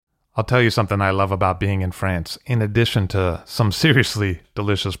I'll tell you something I love about being in France, in addition to some seriously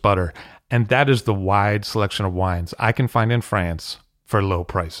delicious butter, and that is the wide selection of wines I can find in France for low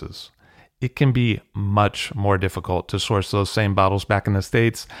prices. It can be much more difficult to source those same bottles back in the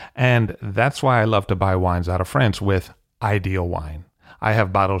States, and that's why I love to buy wines out of France with Ideal Wine. I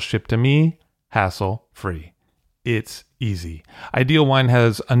have bottles shipped to me, hassle-free. It's easy. Ideal Wine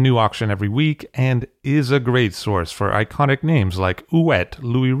has a new auction every week and is a great source for iconic names like Ouet,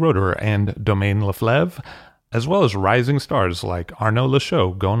 Louis Roeder, and Domaine Leflevre, as well as rising stars like Arnaud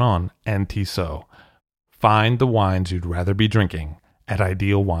Lachaud, Gonon, and Tissot. Find the wines you'd rather be drinking at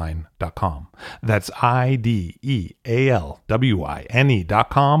idealwine.com. That's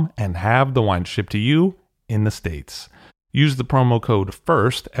IDEALWINE.com and have the wine shipped to you in the States. Use the promo code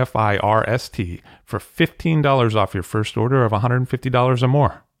FIRST, F-I-R-S-T, for $15 off your first order of $150 or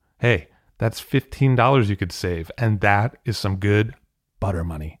more. Hey, that's $15 you could save, and that is some good butter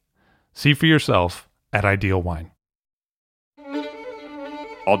money. See for yourself at Ideal Wine.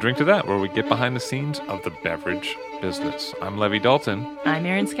 I'll drink to that, where we get behind the scenes of the beverage business. I'm Levi Dalton. I'm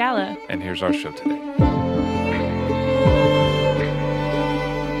Erin Scala. And here's our show today.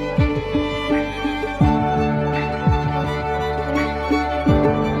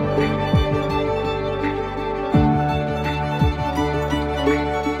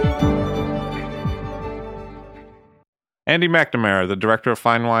 Andy McNamara, the director of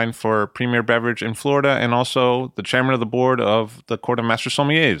fine wine for Premier Beverage in Florida, and also the chairman of the board of the Court of Master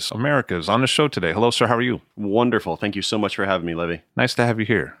Sommeliers Americas, on the show today. Hello, sir. How are you? Wonderful. Thank you so much for having me, Levy. Nice to have you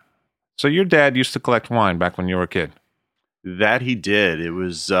here. So your dad used to collect wine back when you were a kid. That he did. It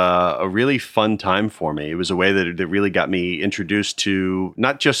was a really fun time for me. It was a way that really got me introduced to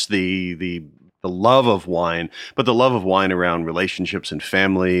not just the love of wine, but the love of wine around relationships and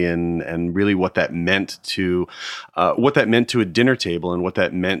family, and really what that meant to a dinner table and what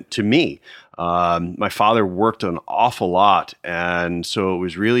that meant to me. My father worked an awful lot, and so it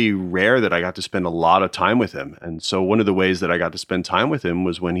was really rare that I got to spend a lot of time with him. And so one of the ways that I got to spend time with him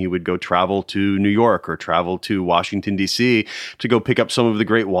was when he would go travel to New York or travel to Washington, D.C. to go pick up some of the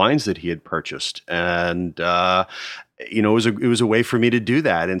great wines that he had purchased. And it was a way for me to do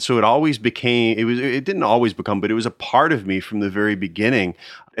that. And so it didn't always become, but it was a part of me from the very beginning.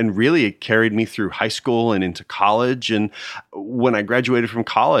 And really it carried me through high school and into college. And when I graduated from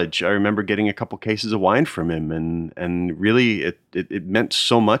college, I remember getting a couple cases of wine from him. And really it meant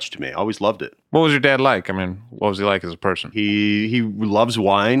so much to me. I always loved it. What was your dad like? I mean, what was he like as a person? He loves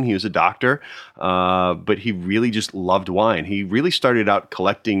wine. He was a doctor, but he really just loved wine. He really started out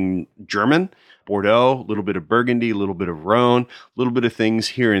collecting German, Bordeaux, a little bit of Burgundy, a little bit of Rhone, a little bit of things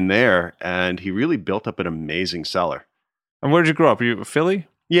here and there. And he really built up an amazing cellar. And where did you grow up? Are you Philly?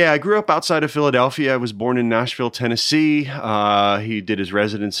 Yeah, I grew up outside of Philadelphia. I was born in Nashville, Tennessee. He did his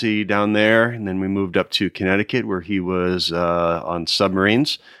residency down there. And then we moved up to Connecticut, where he was on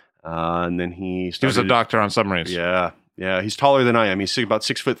submarines. And then he was a doctor on submarines. Yeah. Yeah, he's taller than I am. He's about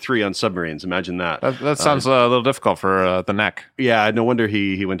 6'3" on submarines. Imagine that. That sounds a little difficult for the neck. Yeah, no wonder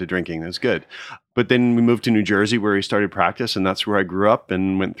he went to drinking. That's good. But then we moved to New Jersey, where he started practice, and that's where I grew up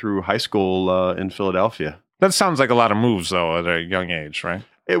and went through high school in Philadelphia. That sounds like a lot of moves, though, at a young age, right?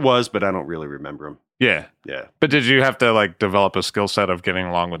 It was, but I don't really remember them. Yeah. Yeah. But did you have to develop a skill set of getting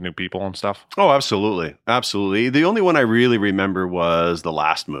along with new people and stuff? Oh, absolutely. Absolutely. The only one I really remember was the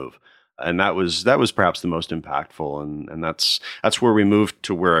last move. And that was perhaps the most impactful. And that's where we moved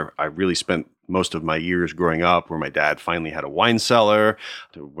to where I really spent most of my years growing up, where my dad finally had a wine cellar,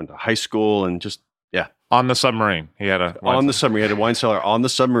 went to high school, and just, yeah. On the submarine. He had a wine cellar on the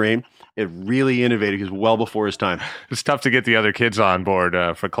submarine. It really innovated. He was well before his time. It's tough to get the other kids on board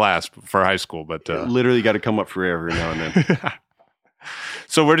for class for high school, but literally got to come up for air every now and then.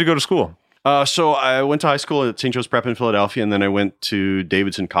 So where'd you go to school? So I went to high school at St. Joe's Prep in Philadelphia, and then I went to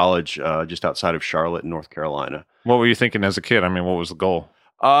Davidson College just outside of Charlotte in North Carolina. What were you thinking as a kid? I mean, what was the goal?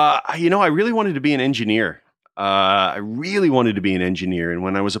 I really wanted to be an engineer. I really wanted to be an engineer. And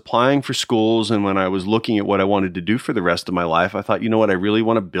when I was applying for schools and when I was looking at what I wanted to do for the rest of my life, I thought, you know what, I really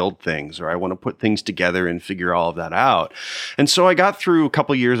want to build things, or I want to put things together and figure all of that out. And so I got through a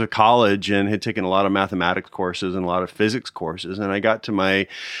couple of years of college and had taken a lot of mathematics courses and a lot of physics courses. And I got to my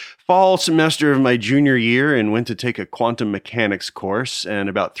fall semester of my junior year and went to take a quantum mechanics course. And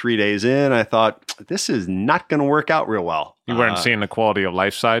about 3 days in, I thought, this is not going to work out real well. You weren't seeing the quality of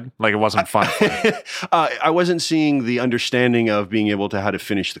life side? Like it wasn't fun? I wasn't seeing the understanding of being able to how to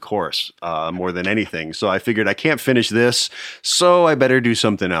finish the course more than anything. So I figured I can't finish this, so I better do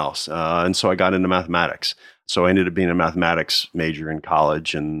something else. And so I got into mathematics. So I ended up being a mathematics major in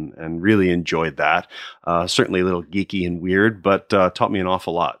college and really enjoyed that. Certainly a little geeky and weird, but taught me an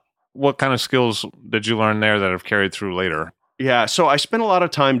awful lot. what kind of skills did you learn there that have carried through later? Yeah, so I spent a lot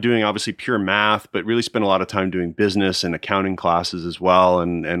of time doing obviously pure math, but really spent a lot of time doing business and accounting classes as well.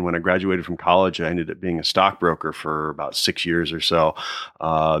 And when I graduated from college, I ended up being a stockbroker for about 6 years or so.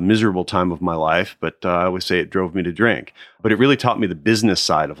 Miserable time of my life, but I always say it drove me to drink. But it really taught me the business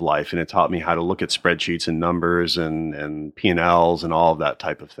side of life, and it taught me how to look at spreadsheets and numbers and P&Ls and all of that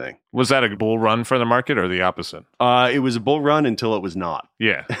type of thing. Was that a bull run for the market or the opposite? It was a bull run until it was not.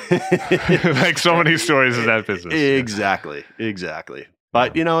 Yeah. Like so many stories in that business. Exactly.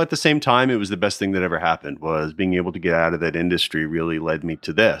 But, at the same time, it was the best thing that ever happened. Was being able to get out of that industry really led me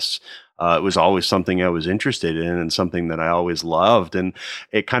to this. It was always something I was interested in and something that I always loved. And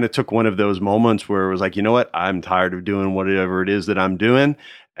it kind of took one of those moments where it was like, you know what? I'm tired of doing whatever it is that I'm doing,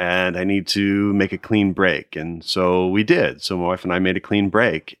 and I need to make a clean break. And so we did. So my wife and I made a clean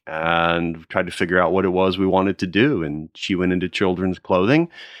break and tried to figure out what it was we wanted to do. And she went into children's clothing,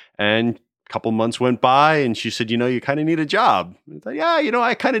 and couple months went by and she said, you kind of need a job. I thought, yeah,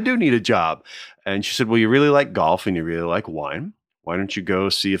 I kind of do need a job. And she said, well, you really like golf and you really like wine. Why don't you go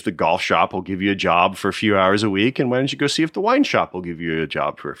see if the golf shop will give you a job for a few hours a week? And why don't you go see if the wine shop will give you a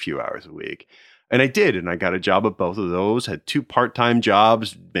job for a few hours a week? And I did. And I got a job at both of those, had 2 part-time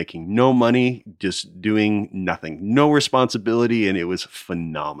jobs, making no money, just doing nothing, no responsibility. And it was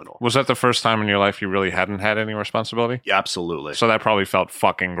phenomenal. Was that the first time in your life you really hadn't had any responsibility? Yeah, absolutely. So that probably felt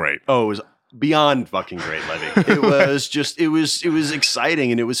fucking great. Oh, it was beyond fucking great living. It was just, it was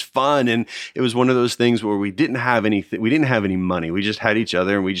exciting and it was fun. And it was one of those things where we didn't have anything, we didn't have any money. We just had each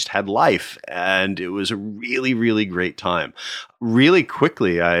other and we just had life. And it was a really, really great time. Really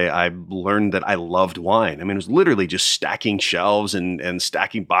quickly, I learned that I loved wine. I mean, it was literally just stacking shelves and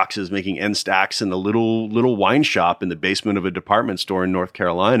stacking boxes, making end stacks in a little wine shop in the basement of a department store in North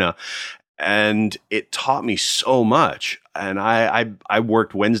Carolina. And it taught me so much. And I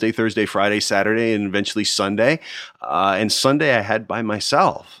worked Wednesday, Thursday, Friday, Saturday, and eventually Sunday. And Sunday I had by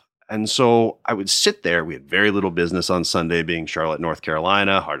myself. And so I would sit there. We had very little business on Sunday, being Charlotte, North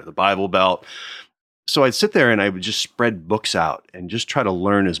Carolina, heart of the Bible Belt. So I'd sit there and I would just spread books out and just try to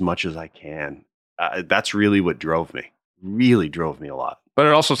learn as much as I can. That's really what drove me. Really drove me a lot. But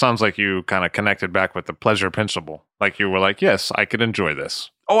it also sounds like you kind of connected back with the pleasure principle. Like you were like, yes, I could enjoy this.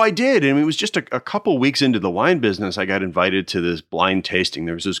 Oh, I did. And it was just a couple weeks into the wine business, I got invited to this blind tasting.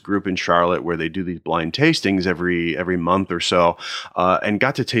 There was this group in Charlotte where they do these blind tastings every month or so, and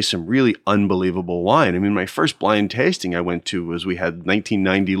got to taste some really unbelievable wine. I mean, my first blind tasting I went to was we had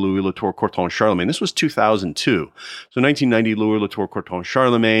 1990 Louis Latour Corton Charlemagne. This was 2002. So 1990 Louis Latour Corton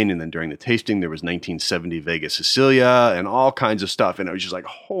Charlemagne, and then during the tasting, there was 1970 Vega Sicilia and all kinds of stuff. And I was just like,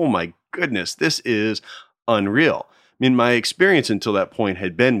 oh my goodness, this is unreal. I mean, my experience until that point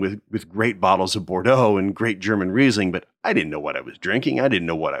had been with great bottles of Bordeaux and great German Riesling, but I didn't know what I was drinking. I didn't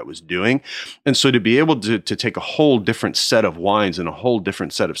know what I was doing. And so to be able to take a whole different set of wines and a whole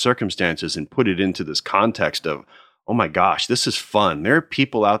different set of circumstances and put it into this context of, oh my gosh, this is fun. There are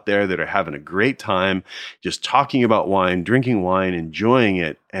people out there that are having a great time just talking about wine, drinking wine, enjoying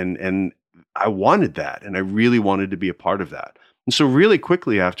it. And I wanted that. And I really wanted to be a part of that. And so really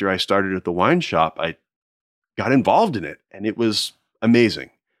quickly after I started at the wine shop, I got involved in it, and it was amazing.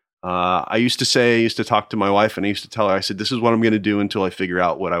 I used to talk to my wife, and I used to tell her, I said, this is what I'm going to do until I figure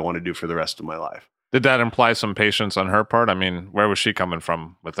out what I want to do for the rest of my life. Did that imply some patience on her part? I mean, where was she coming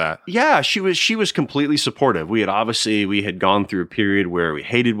from with that? Yeah, she was completely supportive. We had gone through a period where we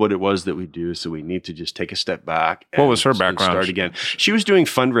hated what it was that we do, so we need to just take a step back. What was her background? Start again. She was doing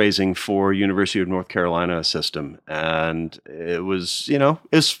fundraising for University of North Carolina system, and it was, it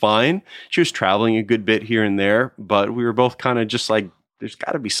was fine. She was traveling a good bit here and there, but we were both kind of just like, there's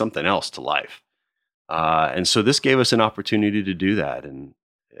got to be something else to life. And so this gave us an opportunity to do that, and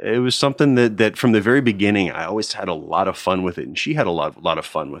it was something that from the very beginning, I always had a lot of fun with it. And she had a lot of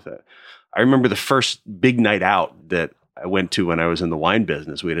fun with it. I remember the first big night out that I went to when I was in the wine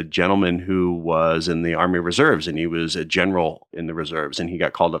business. We had a gentleman who was in the Army Reserves, and he was a general in the reserves, and he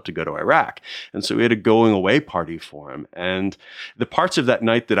got called up to go to Iraq. And so we had a going away party for him. And the parts of that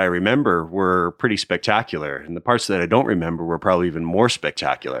night that I remember were pretty spectacular. And the parts that I don't remember were probably even more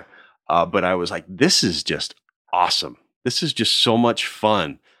spectacular. But I was like, this is just awesome. This is just so much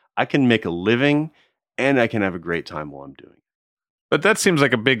fun. I can make a living and I can have a great time while I'm doing it. But that seems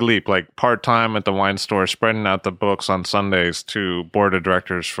like a big leap, like part-time at the wine store, spreading out the books on Sundays to board of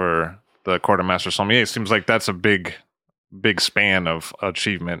directors for the Court of Master Sommelier. It seems like that's a big span of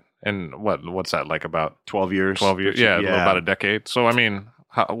achievement. And what's that, like about 12 years? 12 years, yeah, about a decade. So, I mean,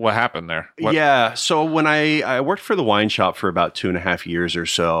 What happened there? Yeah. So when I worked for the wine shop for about 2.5 years or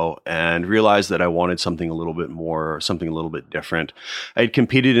so and realized that I wanted something a little bit more, something a little bit different. I had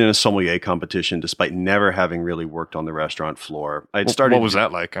competed in a sommelier competition despite never having really worked on the restaurant floor. I'd started. What was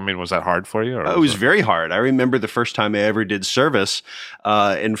that like? I mean, was that hard for you? Or It was very hard. I remember the first time I ever did service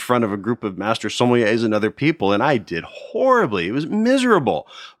in front of a group of master sommeliers and other people, and I did horribly. It was miserable,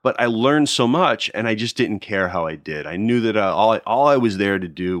 but I learned so much, and I just didn't care how I did. I knew that all I was there to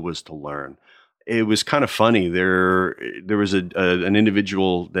do was to learn. It was kind of funny. There was an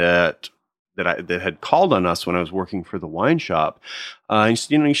individual that had called on us when I was working for the wine shop. He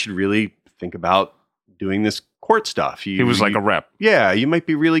said, you should really think about doing this court stuff. He was like a rep. Yeah, you might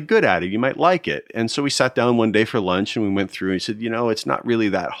be really good at it. You might like it. And so we sat down one day for lunch and we went through and he said, it's not really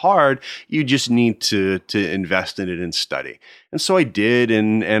that hard. You just need to invest in it and study. And so I did.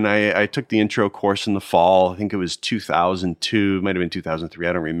 And I took the intro course in the fall. I think it was 2002, it might have been 2003.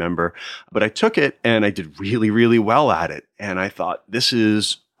 I don't remember. But I took it and I did really, really well at it. And I thought, this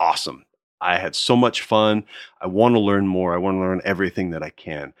is awesome. I had so much fun. I want to learn more. I want to learn everything that I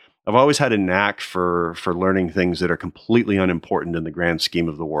can. I've always had a knack for learning things that are completely unimportant in the grand scheme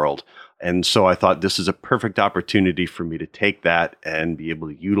of the world. And so I thought this is a perfect opportunity for me to take that and be able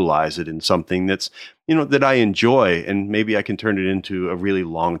to utilize it in something that's, that I enjoy, and maybe I can turn it into a really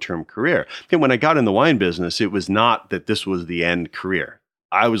long-term career. Okay, when I got in the wine business, it was not that this was the end career.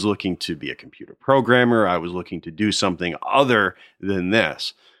 I was looking to be a computer programmer. I was looking to do something other than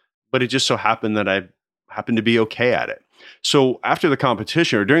this. But it just so happened that I happened to be okay at it. So after the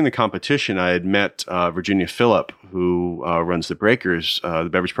competition, or during the competition, I had met Virginia Phillip, who runs the Breakers, the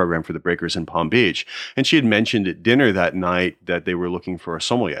beverage program for the Breakers in Palm Beach. And she had mentioned at dinner that night that they were looking for a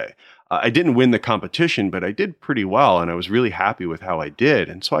sommelier. I didn't win the competition, but I did pretty well, and I was really happy with how I did.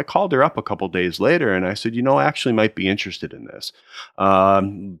 And so I called her up a couple days later, and I said, I actually might be interested in this.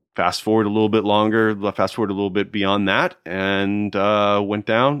 Fast forward a little bit beyond that, and went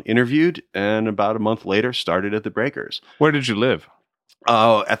down, interviewed, and about a month later started at the Breakers. Where did you live?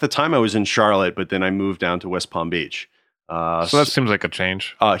 At the time, I was in Charlotte, but then I moved down to West Palm Beach. So that seems like a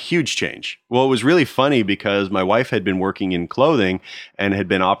change. A huge change. Well, it was really funny because my wife had been working in clothing and had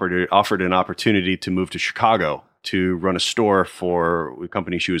been offered an opportunity to move to Chicago to run a store for the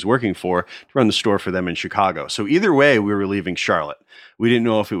company she was working for, to run the store for them in Chicago. So either way, we were leaving Charlotte. We didn't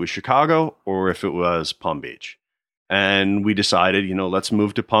know if it was Chicago or if it was Palm Beach. And we decided, let's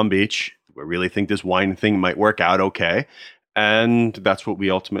move to Palm Beach. We really think this wine thing might work out okay. And that's what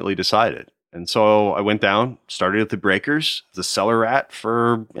we ultimately decided. And so I went down, started at the Breakers, the cellar rat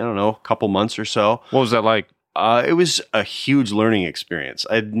for, a couple months or so. What was that like? It was a huge learning experience.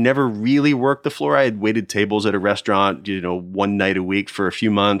 I'd never really worked the floor. I had waited tables at a restaurant, one night a week for a few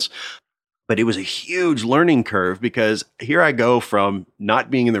months. But it was a huge learning curve because here I go from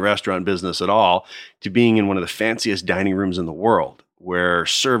not being in the restaurant business at all to being in one of the fanciest dining rooms in the world, where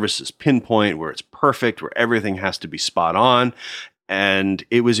service is pinpoint, where it's perfect, where everything has to be spot on. And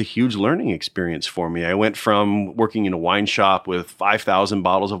it was a huge learning experience for me. I went from working in a wine shop with 5,000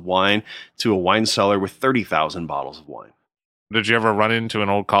 bottles of wine to a wine cellar with 30,000 bottles of wine. Did you ever run into an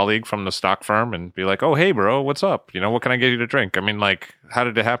old colleague from the stock firm and be like, oh, hey, bro, what's up? What can I get you to drink? I mean, how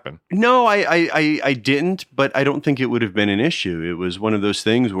did it happen? No, I didn't, but I don't think it would have been an issue. It was one of those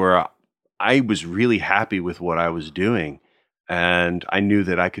things where I was really happy with what I was doing, and I knew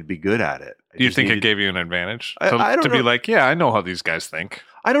that I could be good at it. Do you think it gave you an advantage I don't to know. Be like, yeah, I know how these guys think?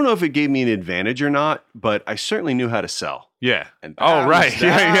 I don't know if it gave me an advantage or not, but I certainly knew how to sell. Yeah. And right.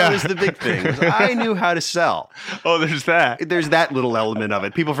 That was the big thing. I knew how to sell. Oh, there's that. There's that little element of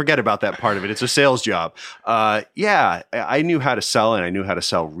it. People forget about that part of it. It's a sales job. Yeah, I knew how to sell, and I knew how to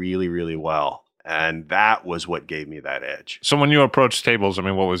sell really, really well. And that was what gave me that edge. So when you approached tables,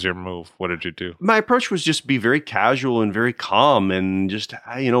 what was your move? What did you do? My approach was just be very casual and very calm and just,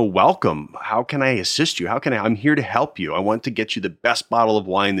 welcome. How can I assist you? I'm here to help you. I want to get you the best bottle of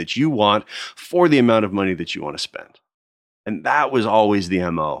wine that you want for the amount of money that you want to spend. And that was always the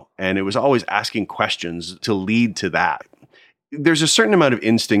MO. And it was always asking questions to lead to that. There's a certain amount of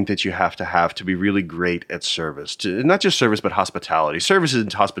instinct that you have to be really great at service. Not just service, but hospitality. Service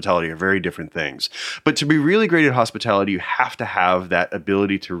and hospitality are very different things. But to be really great at hospitality, you have to have that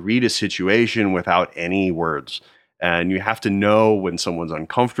ability to read a situation without any words. And you have to know when someone's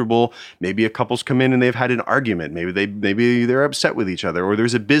uncomfortable. Maybe a couple's come in and they've had an argument. Maybe they're upset with each other, or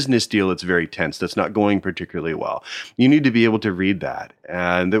there's a business deal that's very tense, that's not going particularly well. You need to be able to read that.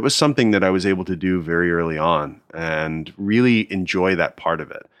 And it was something that I was able to do very early on and really enjoy that part of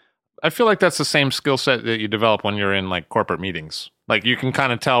it. I feel like that's the same skill set that you develop when you're in corporate meetings. Like you can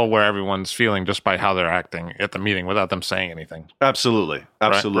kind of tell where everyone's feeling just by how they're acting at the meeting without them saying anything. Absolutely.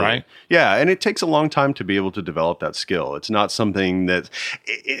 Absolutely. Right? Yeah. And it takes a long time to be able to develop that skill. It's not something that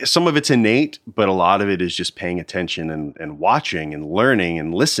some of it's innate, but a lot of it is just paying attention and watching and learning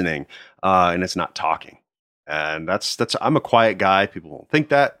and listening. And it's not talking. And I'm a quiet guy. People won't think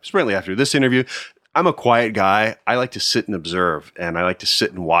that. Certainly after this interview, I'm a quiet guy. I like to sit and observe, and I like to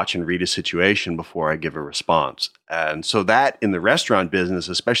sit and watch and read a situation before I give a response. And so that in the restaurant business,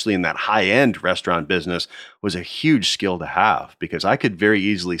 especially in that high-end restaurant business, was a huge skill to have because I could very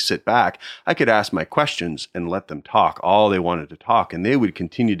easily sit back. I could ask my questions and let them talk all they wanted to talk, and they would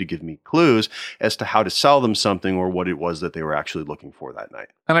continue to give me clues as to how to sell them something or what it was that they were actually looking for that night.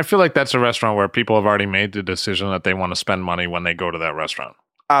 And I feel like that's a restaurant where people have already made the decision that they want to spend money when they go to that restaurant.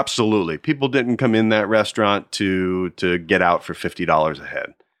 Absolutely. People didn't come in that restaurant to get out for $50 a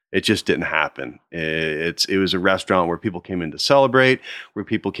head. It just didn't happen. It was a restaurant where people came in to celebrate, where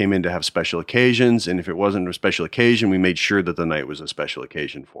people came in to have special occasions. And if it wasn't a special occasion, we made sure that the night was a special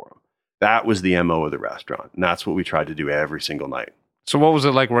occasion for them. That was the MO of the restaurant. And that's what we tried to do every single night. So what was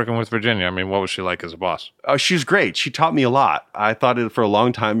it like working with Virginia? I mean, what was she like as a boss? She was great. She taught me a lot. I thought for a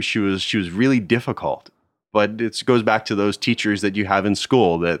long time she was really difficult. But it goes back to those teachers that you have in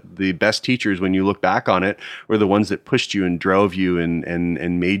school, that the best teachers, when you look back on it, were the ones that pushed you and drove you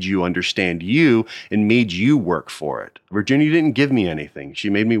and made you understand you and made you work for it. Virginia didn't give me anything. She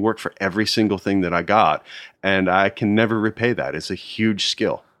made me work for every single thing that I got. And I can never repay that. It's a huge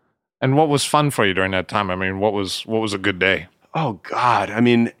skill. And what was fun for you during that time? I mean, what was a good day? Oh, God. I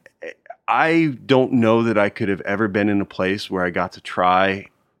mean, I don't know that I could have ever been in a place where I got to try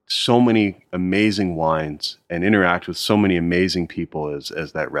so many amazing wines and interact with so many amazing people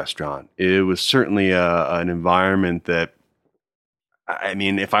as that restaurant. It was certainly an environment that, I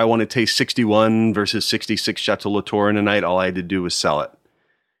mean, if I want to taste 61 versus 66 Chateau Latour in a night, all I had to do was sell it.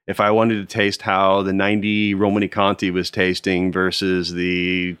 If I wanted to taste how the 90 Romanée-Conti was tasting versus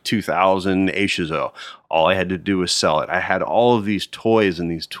the 2000 Échezeaux, all I had to do was sell it. I had all of these toys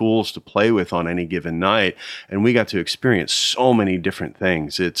and these tools to play with on any given night, and we got to experience so many different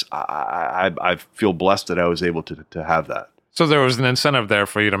things. I feel blessed that I was able to have that. So there was an incentive there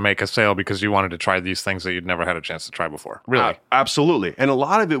for you to make a sale because you wanted to try these things that you'd never had a chance to try before. Really? Absolutely. And a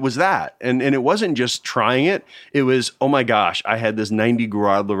lot of it was that. And it wasn't just trying it. It was, oh my gosh, I had this 90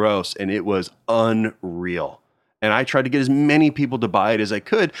 Grand Laros and it was unreal. And I tried to get as many people to buy it as I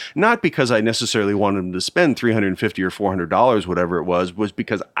could, not because I necessarily wanted them to spend $350 or $400, whatever it was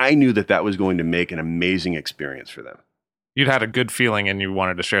because I knew that was going to make an amazing experience for them. You'd had a good feeling and you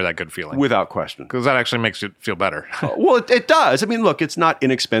wanted to share that good feeling. Without question. Because that actually makes you feel better. Well, it does. I mean, look, it's not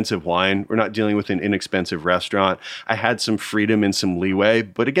inexpensive wine. We're not dealing with an inexpensive restaurant. I had some freedom and some leeway.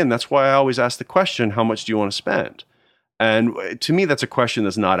 But again, that's why I always ask the question, how much do you want to spend? And to me, that's a question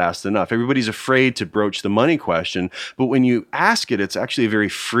that's not asked enough. Everybody's afraid to broach the money question. But when you ask it, it's actually a very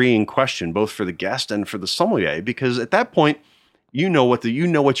freeing question, both for the guest and for the sommelier, because at that point, you know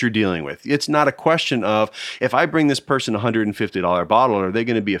what you're dealing with. It's not a question of, if I bring this person a $150 bottle, are they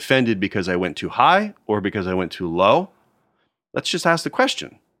going to be offended because I went too high or because I went too low? Let's just ask the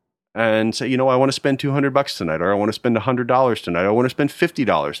question and say, I want to spend $200 tonight, or I want to spend $100 tonight, or I want to spend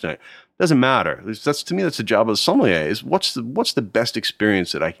 $50 tonight. Doesn't matter. To me, that's the job of the sommelier, is what's the best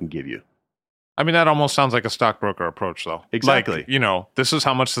experience that I can give you? I mean, that almost sounds like a stockbroker approach, though. Exactly. Like, this is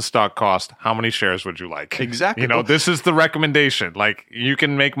how much the stock cost. How many shares would you like? Exactly. This is the recommendation. Like, you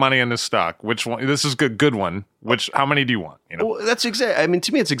can make money in this stock. Which one? This is a good one. How many do you want? Well, that's exactly. I mean,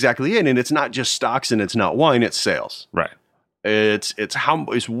 to me, it's exactly it. And it's not just stocks and it's not wine. It's sales. Right. It's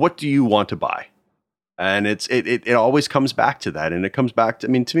what do you want to buy? And it always comes back to that. And it comes back to, I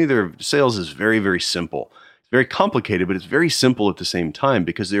mean, to me, their sales is very, very simple. Very complicated, but it's very simple at the same time,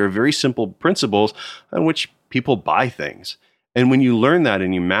 because there are very simple principles on which people buy things. And when you learn that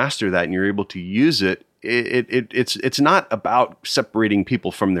and you master that and you're able to use it, it's not about separating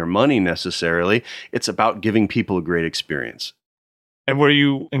people from their money necessarily. It's about giving people a great experience. And were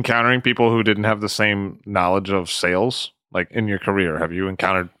you encountering people who didn't have the same knowledge of sales? Like in your career, have you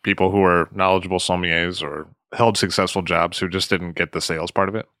encountered people who are knowledgeable sommeliers or held successful jobs who just didn't get the sales part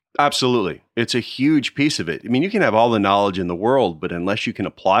of it? Absolutely. It's a huge piece of it. I mean, you can have all the knowledge in the world, but unless you can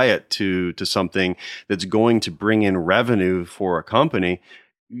apply it to something that's going to bring in revenue for a company,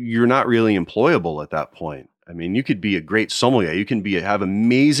 you're not really employable at that point. I mean, you could be a great sommelier. You can have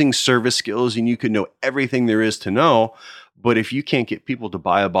amazing service skills and you could know everything there is to know. But if you can't get people to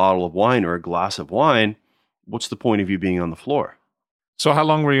buy a bottle of wine or a glass of wine, what's the point of you being on the floor? So how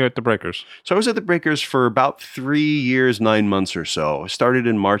long were you at the Breakers? So I was at the Breakers for about 3 years, 9 months or so. I started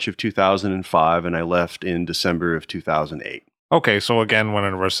in March of 2005 and I left in December of 2008. Okay, so again, when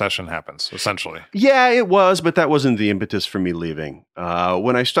a recession happens, essentially. Yeah, it was, but that wasn't the impetus for me leaving.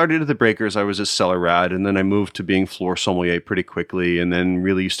 When I started at the Breakers, I was a cellar rat, and then I moved to being floor sommelier pretty quickly, and then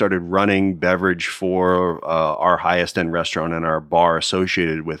really started running beverage for our highest end restaurant and our bar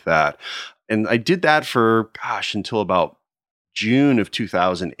associated with that. And I did that for, until about June of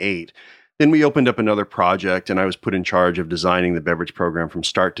 2008. Then we opened up another project, and I was put in charge of designing the beverage program from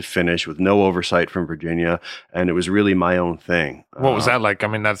start to finish with no oversight from Virginia. And it was really my own thing. What was that like? I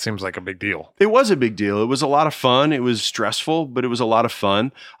mean, that seems like a big deal. It was a big deal. It was a lot of fun. It was stressful, but it was a lot of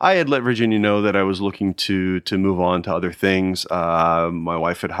fun. I had let Virginia know that I was looking to move on to other things. My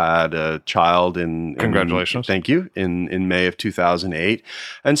wife had a child Congratulations. Thank you. In May of 2008.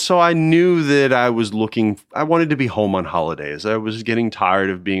 And so I knew that I wanted to be home on holidays. I was getting tired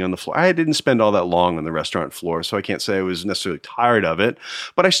of being on the floor. I didn't spend all that long on the restaurant floor, so I can't say I was necessarily tired of it,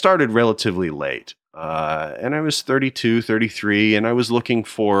 but I started relatively late. And I was 32, 33, and I was looking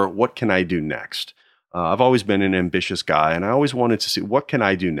for what can I do next? I've always been an ambitious guy, and I always wanted to see what can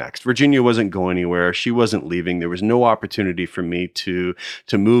I do next? Virginia wasn't going anywhere. She wasn't leaving. There was no opportunity for me to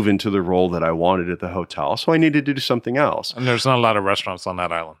move into the role that I wanted at the hotel, so I needed to do something else. And there's not a lot of restaurants on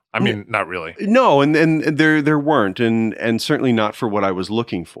that island. I mean, not really. No, and there weren't, and certainly not for what I was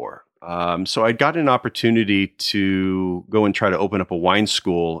looking for. So I got an opportunity to go and try to open up a wine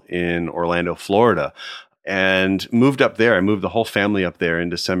school in Orlando, Florida, and moved up there. I moved the whole family up there in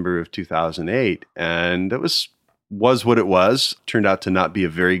December of 2008, and that was what it was. Turned out to not be a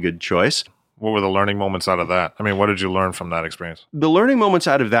very good choice. What were the learning moments out of that? I mean, what did you learn from that experience? The learning moments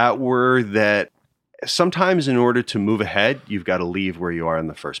out of that were that sometimes in order to move ahead, you've got to leave where you are in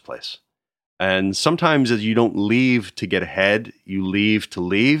the first place. And sometimes you don't leave to get ahead, you leave to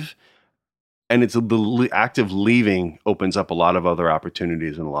leave. And it's the act of leaving opens up a lot of other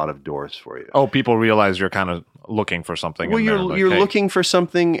opportunities and a lot of doors for you. Oh, people realize you're kind of looking for something. Well, you're looking for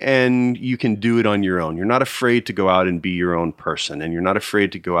something, and you can do it on your own. You're not afraid to go out and be your own person, and you're not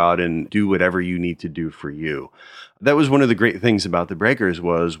afraid to go out and do whatever you need to do for you. That was one of the great things about the Breakers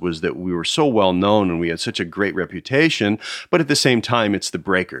was that we were so well known and we had such a great reputation, but at the same time, it's the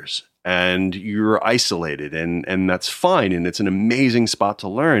Breakers. And you're isolated, and that's fine, and it's an amazing spot to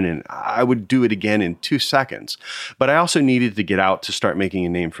learn, and I would do it again in 2 seconds. But I also needed to get out to start making a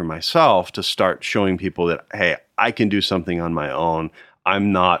name for myself, to start showing people that, hey, I can do something on my own.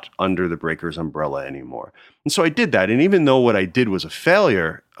 I'm not under the Breakers umbrella anymore. And so I did that. And even though what I did was a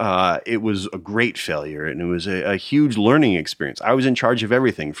failure, it was a great failure. And it was a huge learning experience. I was in charge of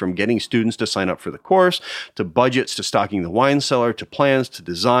everything from getting students to sign up for the course, to budgets, to stocking the wine cellar, to plans, to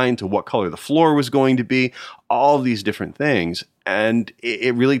design, to what color the floor was going to be, all of these different things. And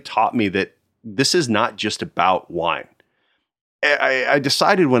it really taught me that this is not just about wine. I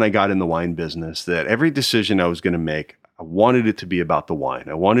decided when I got in the wine business that every decision I was going to make, I wanted it to be about the wine.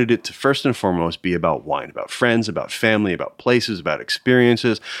 I wanted it to first and foremost be about wine, about friends, about family, about places, about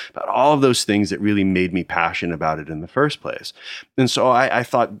experiences, about all of those things that really made me passionate about it in the first place. And so I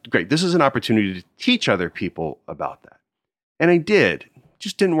thought, great, this is an opportunity to teach other people about that. And I did. It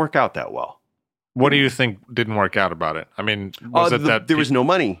just didn't work out that well. What do you think didn't work out about it? I mean, was it that there was no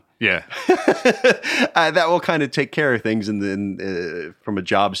money? Yeah. That will kind of take care of things from a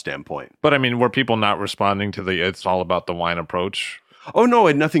job standpoint. But I mean, were people not responding to it's all about the wine approach? Oh, no,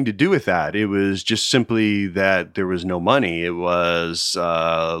 it had nothing to do with that. It was just simply that there was no money. It was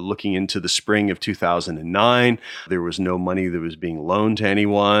looking into the spring of 2009. There was no money that was being loaned to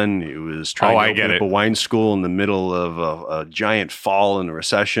anyone. It was trying to open up a wine school in the middle of a giant fall and a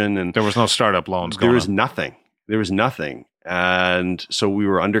recession. And there was no startup loans going on. There was nothing. And so we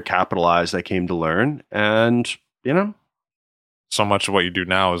were undercapitalized, I came to learn. And, so much of what you do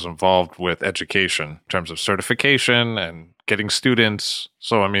now is involved with education in terms of certification and getting students.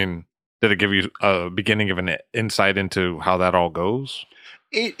 So, I mean, did it give you a beginning of an insight into how that all goes?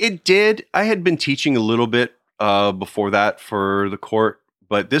 It did. I had been teaching a little bit before that for the court,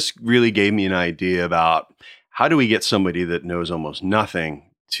 but this really gave me an idea about how do we get somebody that knows almost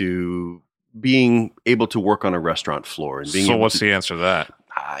nothing to being able to work on a restaurant floor. And being so what's the answer to that?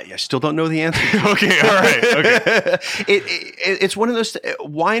 I still don't know the answer. Okay, all right. Okay. It's one of those,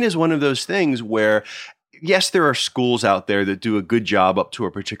 wine is one of those things where, yes, there are schools out there that do a good job up to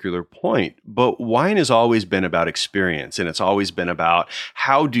a particular point, but wine has always been about experience, and it's always been about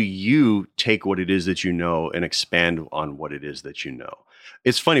how do you take what it is that you know and expand on what it is that you know.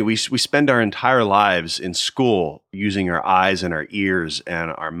 It's funny, we spend our entire lives in school using our eyes and our ears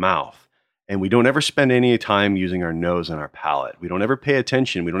and our mouth. And we don't ever spend any time using our nose and our palate. We don't ever pay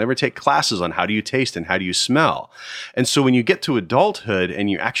attention. We don't ever take classes on how do you taste and how do you smell. And so when you get to adulthood and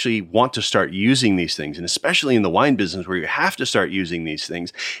you actually want to start using these things, and especially in the wine business where you have to start using these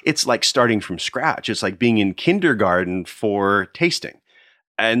things, it's like starting from scratch. It's like being in kindergarten for tasting.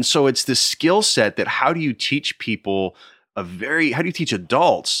 And so it's this skill set that how do you teach people how do you teach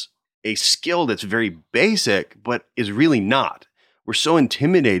adults a skill that's very basic, but is really not? We're so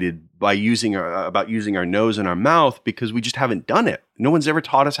intimidated by using our nose and our mouth because we just haven't done it. No one's ever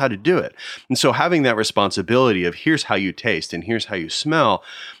taught us how to do it. And so having that responsibility of here's how you taste and here's how you smell,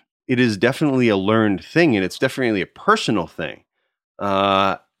 it is definitely a learned thing, and it's definitely a personal thing.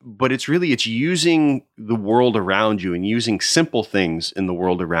 But it's using the world around you and using simple things in the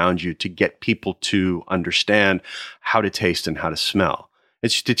world around you to get people to understand how to taste and how to smell.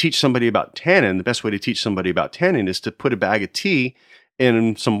 It's to teach somebody about tannin. The best way to teach somebody about tannin is to put a bag of tea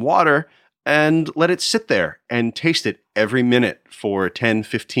in some water and let it sit there and taste it every minute for 10,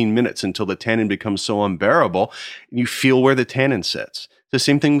 15 minutes until the tannin becomes so unbearable and you feel where the tannin sits. The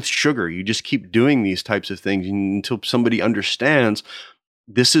same thing with sugar. You just keep doing these types of things until somebody understands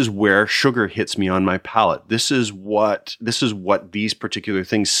this is where sugar hits me on my palate. This is what these particular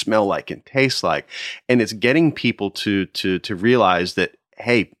things smell like and taste like. And it's getting people to realize that,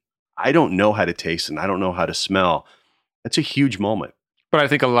 hey, I don't know how to taste and I don't know how to smell. That's a huge moment. But I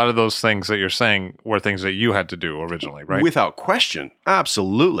think a lot of those things that you're saying were things that you had to do originally, right? Without question.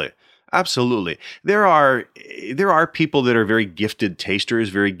 Absolutely. Absolutely. There are people that are very gifted tasters,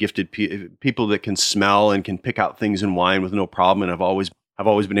 very gifted people that can smell and can pick out things in wine with no problem, and I've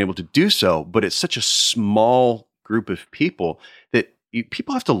always been able to do so, but it's such a small group of people that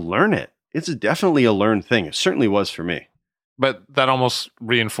people have to learn it. It's definitely a learned thing. It certainly was for me. But that almost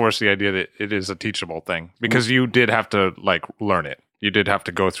reinforced the idea that it is a teachable thing because you did have to learn it. You did have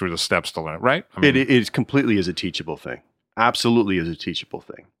to go through the steps to learn it, right? I mean, it is completely is a teachable thing. Absolutely is a teachable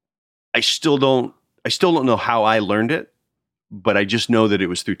thing. I still don't know how I learned it, but I just know that it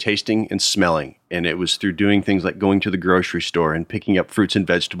was through tasting and smelling. And it was through doing things like going to the grocery store and picking up fruits and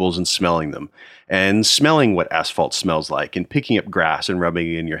vegetables and smelling them, and smelling what asphalt smells like, and picking up grass and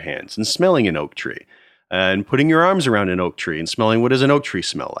rubbing it in your hands, and smelling an oak tree, and putting your arms around an oak tree and smelling what does an oak tree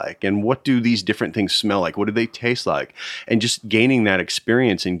smell like, and what do these different things smell like, what do they taste like, and just gaining that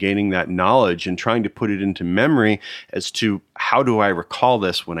experience and gaining that knowledge and trying to put it into memory as to how do I recall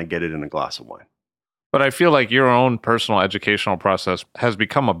this when I get it in a glass of wine. But I feel like your own personal educational process has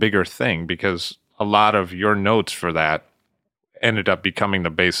become a bigger thing because a lot of your notes for that ended up becoming the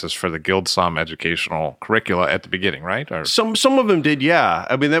basis for the Guildsom educational curricula at the beginning, right? Or some of them did, yeah.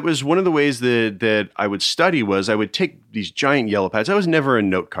 I mean, that was one of the ways that I would study was I would take these giant yellow pads. I was never a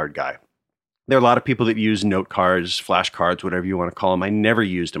note card guy. There are a lot of people that use note cards, flashcards, whatever you want to call them. I never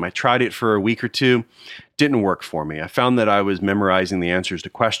used them. I tried it for a week or two. Didn't work for me. I found that I was memorizing the answers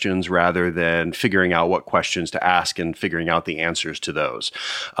to questions rather than figuring out what questions to ask and figuring out the answers to those.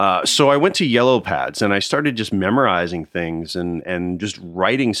 So I went to yellow pads and I started just memorizing things and just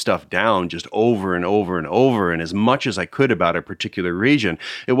writing stuff down just over and over and over and as much as I could about a particular region.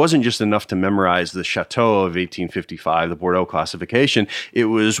 It wasn't just enough to memorize the Chateau of 1855, the Bordeaux classification. It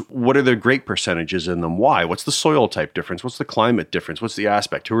was what are the grape percentages in them? Why? What's the soil type difference? What's the climate difference? What's the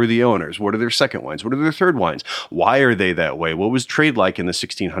aspect? Who are the owners? What are their second wines? What are their third wines? Why are they that way? What was trade like in the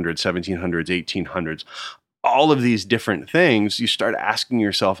 1600s, 1700s, 1800s? All of these different things, you start asking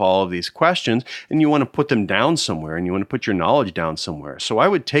yourself all of these questions and you want to put them down somewhere and you want to put your knowledge down somewhere. So I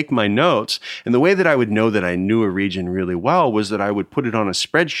would take my notes, and the way that I would know that I knew a region really well was that I would put it on a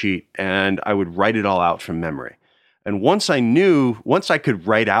spreadsheet and I would write it all out from memory. And once I could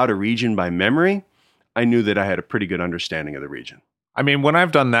write out a region by memory, I knew that I had a pretty good understanding of the region. I mean, when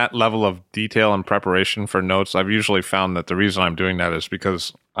I've done that level of detail and preparation for notes, I've usually found that the reason I'm doing that is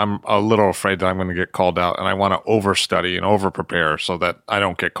because I'm a little afraid that I'm going to get called out and I want to overstudy and over-prepare so that I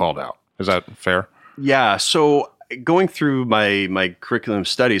don't get called out. Is that fair? Yeah. So going through my curriculum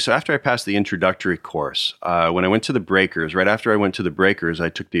study, so after I passed the introductory course, when I went to the Breakers, right after I went to the Breakers, I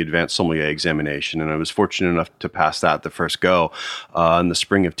took the advanced sommelier examination, and I was fortunate enough to pass that the first go in the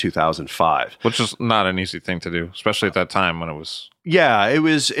spring of 2005. Which is not an easy thing to do, especially at that time when it was... Yeah, it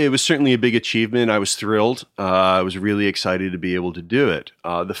was certainly a big achievement. I was thrilled. I was really excited to be able to do it.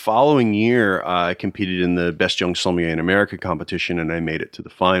 The following year, I competed in the Best Young Sommelier in America competition, and I made it to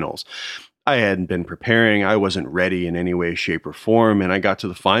the finals. I hadn't been preparing. I wasn't ready in any way, shape, or form. And I got to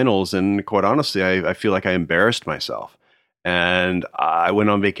the finals, and quite honestly, I feel like I embarrassed myself. And I went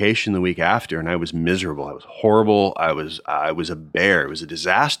on vacation the week after, and I was miserable. I was horrible. I was a bear. It was a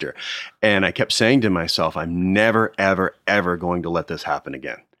disaster. And I kept saying to myself, I'm never, ever, ever going to let this happen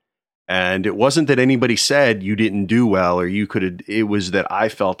again. And it wasn't that anybody said you didn't do well or you could have, it was that I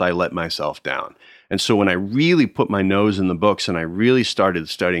felt I let myself down. And so when I really put my nose in the books and I really started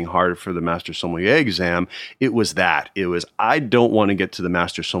studying hard for the Master Sommelier exam, it was that. It was, I don't want to get to the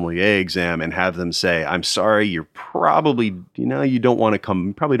Master Sommelier exam and have them say, I'm sorry, you're probably, you don't want to come,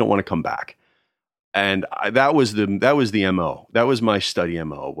 you probably don't want to come back. And that was the MO. That was my study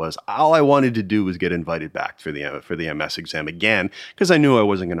MO. Was all I wanted to do was get invited back for the MS exam again, because I knew I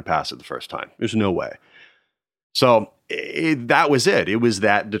wasn't going to pass it the first time. There's no way. So that was it. It was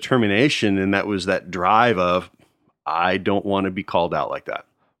that determination, and that was that drive of, I don't want to be called out like that.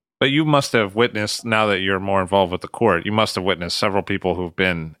 But you must have witnessed, now that you're more involved with the court, you must have witnessed several people who've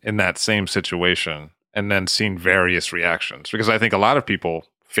been in that same situation and then seen various reactions. Because I think a lot of people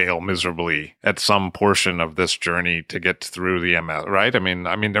fail miserably at some portion of this journey to get through the MS, right? I mean,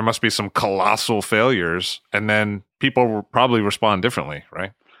 there must be some colossal failures, and then people will probably respond differently,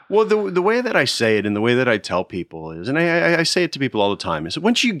 right? Well, the way that I say it and the way that I tell people is, and I say it to people all the time, is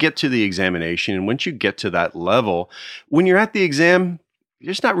once you get to the examination and once you get to that level, when you're at the exam,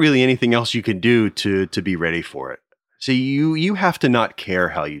 there's not really anything else you can do to be ready for it. So you have to not care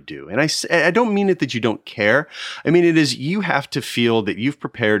how you do. And I don't mean it that you don't care. I mean, it is you have to feel that you've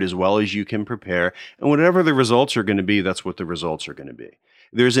prepared as well as you can prepare. And whatever the results are going to be, that's what the results are going to be.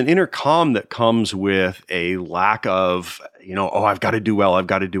 There's an inner calm that comes with a lack of, I've got to do well. I've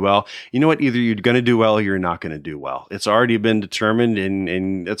got to do well. You know what? Either you're going to do well or you're not going to do well. It's already been determined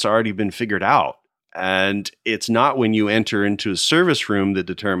and it's already been figured out. And it's not when you enter into a service room that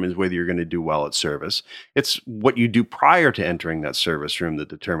determines whether you're going to do well at service. It's what you do prior to entering that service room that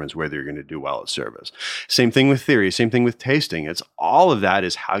determines whether you're going to do well at service. Same thing with theory, same thing with tasting. It's all of that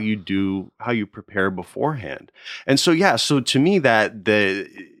is how you prepare beforehand. And so, so to me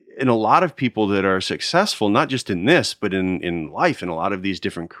in a lot of people that are successful, not just in this, but in life, in a lot of these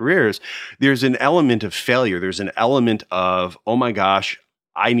different careers, there's an element of failure. There's an element of, oh my gosh,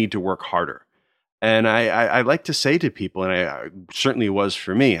 I need to work harder. And I like to say to people, and I certainly was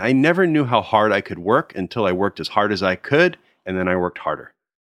for me, I never knew how hard I could work until I worked as hard as I could, and then I worked harder.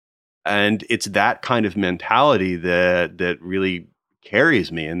 And it's that kind of mentality that really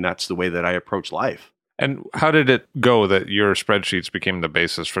carries me, and that's the way that I approach life. And how did it go that your spreadsheets became the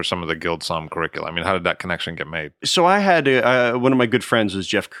basis for some of the Guild Somm curricula? I mean, how did that connection get made? So I had one of my good friends was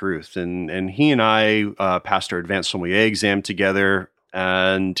Jeff Caruth, and he and I passed our advanced sommelier exam together.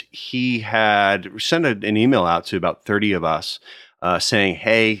 And he had sent an email out to about 30 of us saying,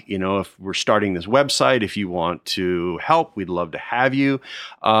 hey, if we're starting this website, if you want to help, we'd love to have you.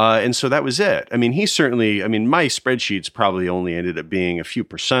 And so that was it. I mean, my spreadsheets probably only ended up being a few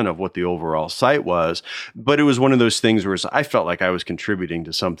 % of what the overall site was. But it was one of those things where I felt like I was contributing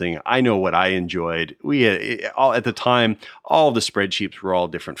to something. I know what I enjoyed. At the time, all the spreadsheets were all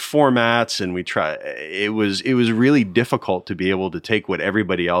different formats. And it was really difficult to be able to take what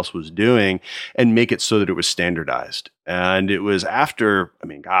everybody else was doing and make it so that it was standardized. And it was after, I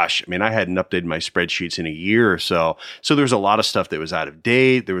hadn't updated my spreadsheets in a year or so. So there was a lot of stuff that was out of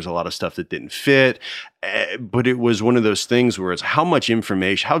date. There was a lot of stuff that didn't fit. But it was one of those things where it's how much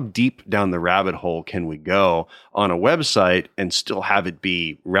information, how deep down the rabbit hole can we go on a website and still have it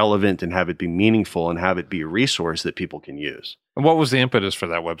be relevant and have it be meaningful and have it be a resource that people can use. And what was the impetus for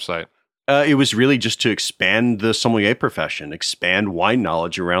that website? It was really just to expand the sommelier profession, expand wine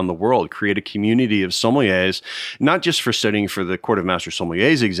knowledge around the world, create a community of sommeliers, not just for studying for the Court of Master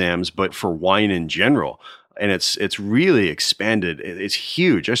Sommeliers exams, but for wine in general. And it's really expanded. It's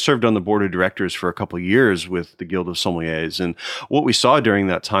huge. I served on the board of directors for a couple of years with the Guild of Sommeliers. And what we saw during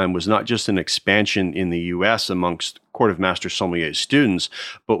that time was not just an expansion in the U.S. amongst Court of Master Sommelier students,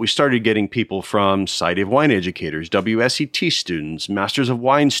 but we started getting people from Society of Wine Educators, WSET students, Masters of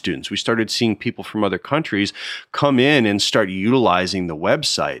Wine students. We started seeing people from other countries come in and start utilizing the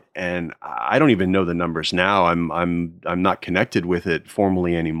website. And I don't even know the numbers now. I'm not connected with it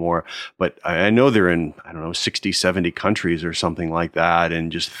formally anymore, but I know they're in, 60, 70 countries or something like that, and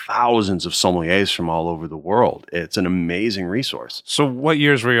just thousands of sommeliers from all over the world. It's an amazing resource. So what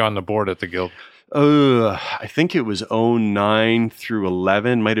years were you on the board at the Guild? I think it was 09 through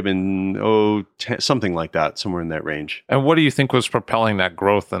 11, might have been 10, something like that, somewhere in that range. And what do you think was propelling that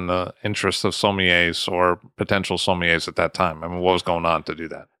growth in the interest of sommeliers or potential sommeliers at that time? I mean, what was going on to do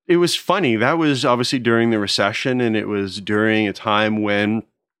that? It was funny. That was obviously during the recession, and it was during a time when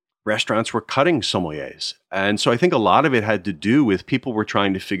restaurants were cutting sommeliers. And so I think a lot of it had to do with people were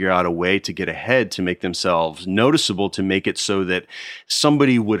trying to figure out a way to get ahead, to make themselves noticeable, to make it so that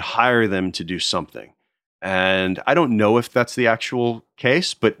somebody would hire them to do something. And I don't know if that's the actual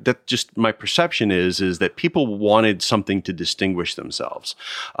case, but that just my perception is that people wanted something to distinguish themselves.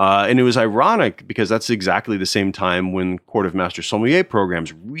 And it was ironic because that's exactly the same time when Court of Master Sommelier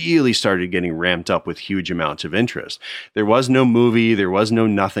programs really started getting ramped up with huge amounts of interest. There was no movie, there was no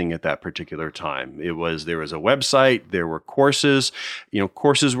nothing at that particular time. There was a website, there were courses,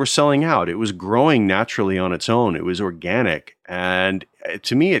 courses were selling out. It was growing naturally on its own. It was organic. And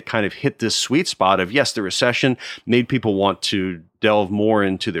to me, it kind of hit this sweet spot of, yes, the recession made people want to delve more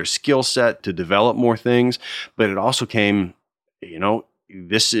into their skill set, to develop more things. But it also came,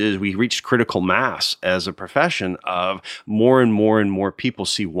 we reached critical mass as a profession of more and more and more people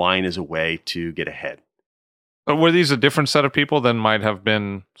see wine as a way to get ahead. But were these a different set of people than might have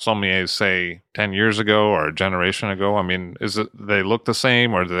been sommeliers, say, 10 years ago or a generation ago? I mean, they look the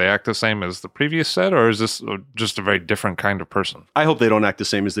same or do they act the same as the previous set, or is this just a very different kind of person? I hope they don't act the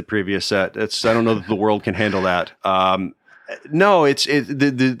same as the previous set. I don't know that the world can handle that. No,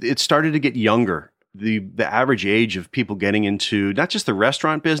 it started to get younger. The average age of people getting into not just the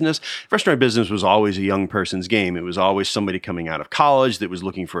restaurant business. Restaurant business was always a young person's game. It was always somebody coming out of college that was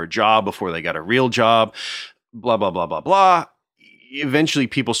looking for a job before they got a real job. Blah, blah, blah, blah, blah. Eventually,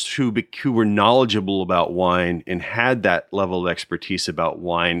 people who were knowledgeable about wine and had that level of expertise about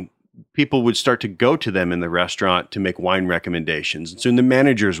wine, people would start to go to them in the restaurant to make wine recommendations. And soon the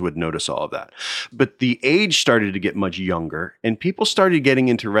managers would notice all of that. But the age started to get much younger, and people started getting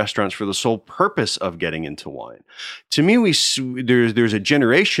into restaurants for the sole purpose of getting into wine. To me, there's a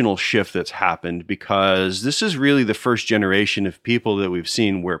generational shift that's happened, because this is really the first generation of people that we've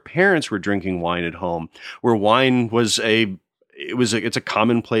seen where parents were drinking wine at home, where wine was it's a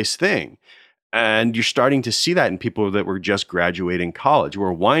commonplace thing. And you're starting to see that in people that were just graduating college,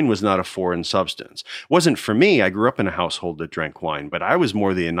 where wine was not a foreign substance. It wasn't for me. I grew up in a household that drank wine, but I was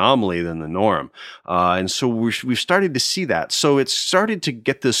more the anomaly than the norm. And so we've started to see that. So it started to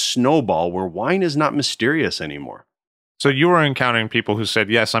get this snowball where wine is not mysterious anymore. So you were encountering people who said,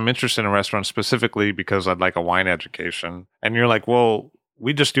 yes, I'm interested in restaurants specifically because I'd like a wine education. And you're like, well,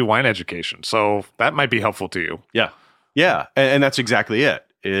 we just do wine education, so that might be helpful to you. Yeah. And that's exactly it.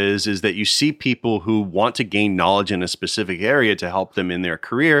 Is that you see people who want to gain knowledge in a specific area to help them in their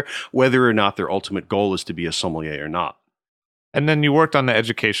career, whether or not their ultimate goal is to be a sommelier or not. And then you worked on the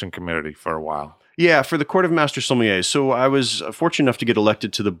education committee for a while. Yeah, for the Court of Master Sommeliers. So I was fortunate enough to get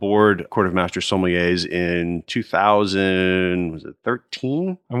elected to the board Court of Master Sommeliers in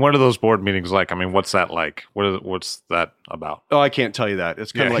 2013. And what are those board meetings like? I mean, what's that like? What's that about? Oh, I can't tell you that.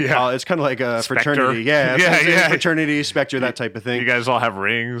 It's kind of it's kind of like a Spectre. fraternity. Yeah, fraternity, spectre, that type of thing. You guys all have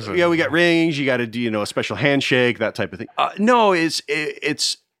rings. Yeah, we got rings. You got to do a special handshake, that type of thing. No,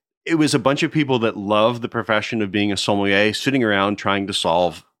 it was a bunch of people that love the profession of being a sommelier, sitting around trying to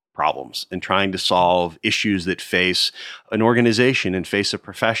solve problems and trying to solve issues that face an organization and face a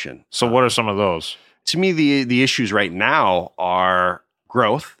profession. So what are some of those? To me, the issues right now are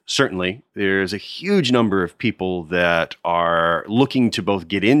growth. Certainly, there's a huge number of people that are looking to both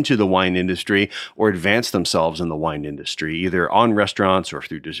get into the wine industry or advance themselves in the wine industry, either on restaurants or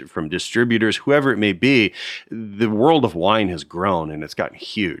from distributors, whoever it may be. The world of wine has grown and it's gotten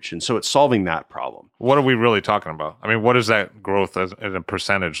huge. And so it's solving that problem. What are we really talking about? I mean, what does that growth as a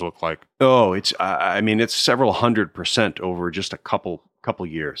percentage look like? Oh, it's several 100% over just a couple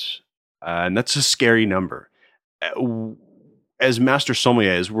years. And that's a scary number. As master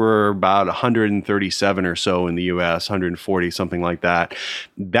sommeliers, we're about 137 or so in the US, 140, something like that.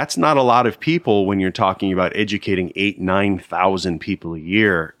 That's not a lot of people when you're talking about educating 9,000 people a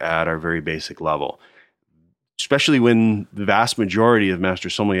year at our very basic level. Especially when the vast majority of master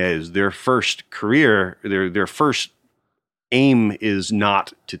sommeliers, their first career, their first aim is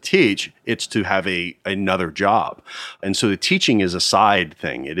not to teach, it's to have another job. And so the teaching is a side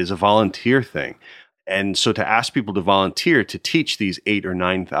thing. It is a volunteer thing. And so to ask people to volunteer to teach these 8,000 or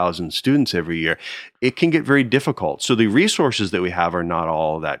 9,000 students every year, it can get very difficult. So the resources that we have are not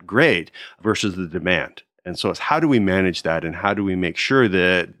all that great versus the demand. And so it's how do we manage that, and how do we make sure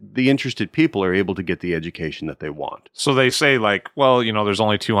that the interested people are able to get the education that they want? So they say there's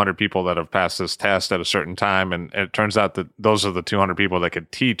only 200 people that have passed this test at a certain time. And it turns out that those are the 200 people that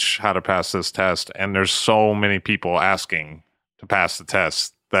could teach how to pass this test. And there's so many people asking to pass the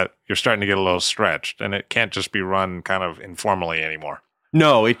test that you're starting to get a little stretched, and it can't just be run kind of informally anymore.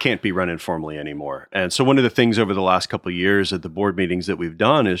 No, it can't be run informally anymore. And so one of the things over the last couple of years at the board meetings that we've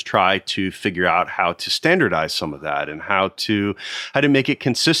done is try to figure out how to standardize some of that and how to make it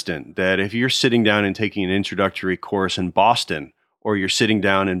consistent, that if you're sitting down and taking an introductory course in Boston, or you're sitting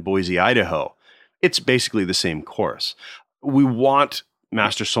down in Boise, Idaho, it's basically the same course. We want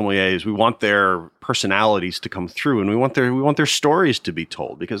master sommeliers, we want their personalities to come through, and we want their stories to be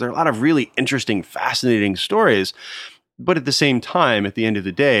told, because there are a lot of really interesting, fascinating stories. But at the same time, at the end of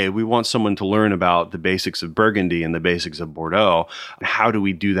the day, we want someone to learn about the basics of Burgundy and the basics of Bordeaux. How do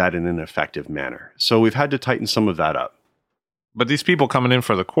we do that in an effective manner? So we've had to tighten some of that up. But these people coming in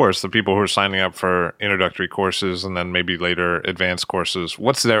for the course, the people who are signing up for introductory courses and then maybe later advanced courses,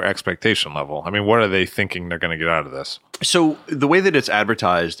 what's their expectation level? I mean, what are they thinking they're going to get out of this? So the way that it's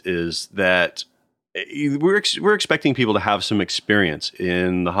advertised is that we're expecting people to have some experience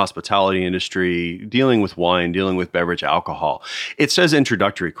in the hospitality industry, dealing with wine, dealing with beverage alcohol. It says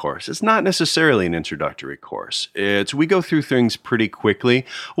introductory course. It's not necessarily an introductory course. We go through things pretty quickly.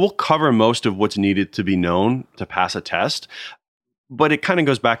 We'll cover most of what's needed to be known to pass a test. But it kind of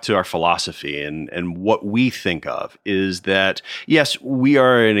goes back to our philosophy, and what we think of is that, yes, we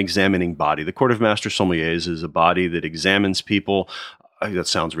are an examining body. The Court of Master Sommeliers is a body that examines people. That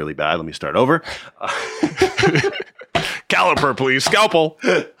sounds really bad. Let me start over. Caliper, please. Scalpel.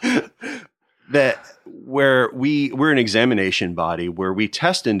 We're an examination body where we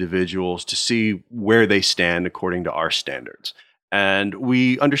test individuals to see where they stand according to our standards. And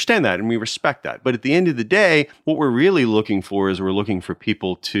we understand that and we respect that. But at the end of the day, what we're really looking for is we're looking for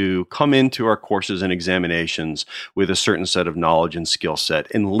people to come into our courses and examinations with a certain set of knowledge and skill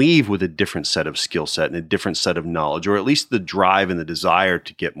set and leave with a different set of skill set and a different set of knowledge, or at least the drive and the desire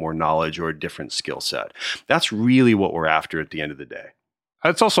to get more knowledge or a different skill set. That's really what we're after at the end of the day.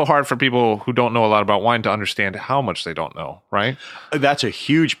 It's also hard for people who don't know a lot about wine to understand how much they don't know, right? That's a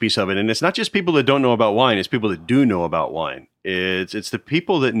huge piece of it. And it's not just people that don't know about wine, it's people that do know about wine. It's the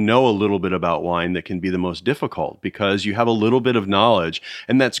people that know a little bit about wine that can be the most difficult, because you have a little bit of knowledge,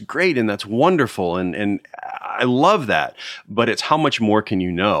 and that's great and that's wonderful, and I love that. But it's how much more can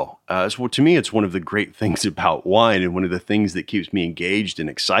you know? So to me, it's one of the great things about wine, and one of the things that keeps me engaged and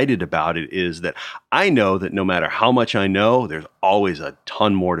excited about it is that I know that no matter how much I know, there's always a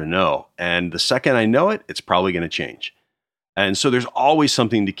ton more to know. And the second I know it, it's probably going to change. And so there's always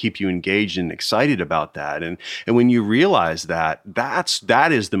something to keep you engaged and excited about that. And when you realize that,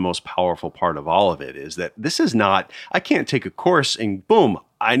 that is the most powerful part of all of it, is that this is not, I can't take a course and boom,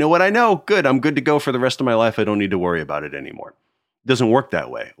 I know what I know. Good. I'm good to go for the rest of my life. I don't need to worry about it anymore. It doesn't work that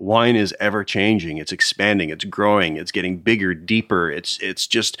way. Wine is ever changing. It's expanding. It's growing. It's getting bigger, deeper. It's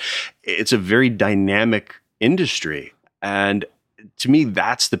a very dynamic industry. And to me,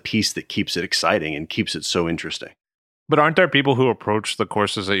 that's the piece that keeps it exciting and keeps it so interesting. But aren't there people who approach the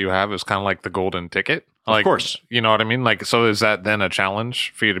courses that you have as kind of like the golden ticket? Of course. You know what I mean? Like, so is that then a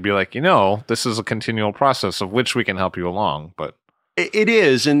challenge for you to be like, this is a continual process of which we can help you along, but... It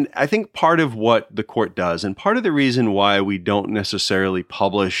is, and I think part of what the court does, and part of the reason why we don't necessarily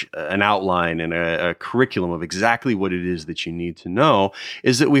publish an outline and a curriculum of exactly what it is that you need to know,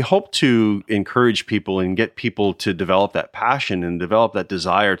 is that we hope to encourage people and get people to develop that passion and develop that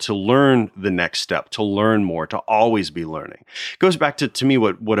desire to learn the next step, to learn more, to always be learning. It goes back to me,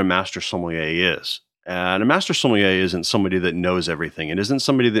 what a master sommelier is. And a master sommelier isn't somebody that knows everything. It isn't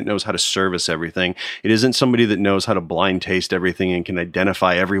somebody that knows how to service everything. It isn't somebody that knows how to blind taste everything and can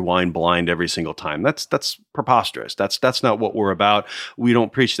identify every wine blind every single time. That's preposterous. That's not what we're about. We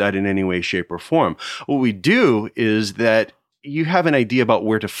don't preach that in any way, shape, or form. What we do is that you have an idea about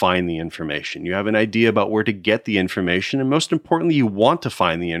where to find the information. You have an idea about where to get the information. And most importantly, you want to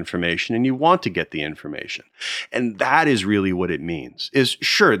find the information and you want to get the information. And that is really what it means. Is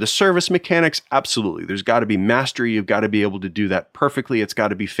sure, the service mechanics, absolutely. There's got to be mastery. You've got to be able to do that perfectly. It's got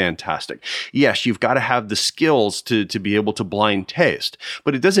to be fantastic. Yes, you've got to have the skills to be able to blind taste.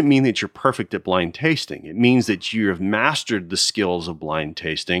 But it doesn't mean that you're perfect at blind tasting. It means that you have mastered the skills of blind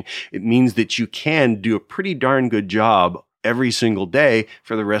tasting. It means that you can do a pretty darn good job every single day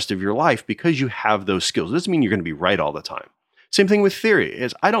for the rest of your life because you have those skills. It doesn't mean you're going to be right all the time. Same thing with theory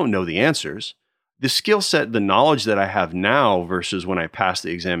is I don't know the answers. The skill set, the knowledge that I have now versus when I passed the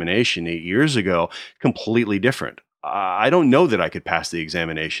examination 8 years ago, completely different. I don't know that I could pass the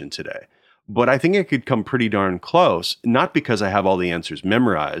examination today. But I think it could come pretty darn close, not because I have all the answers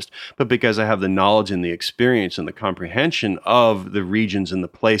memorized, but because I have the knowledge and the experience and the comprehension of the regions and the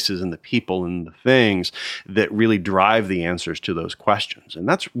places and the people and the things that really drive the answers to those questions. And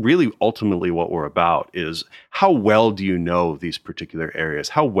that's really ultimately what we're about, is how well do you know these particular areas?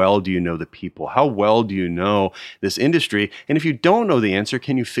 How well do you know the people? How well do you know this industry? And if you don't know the answer,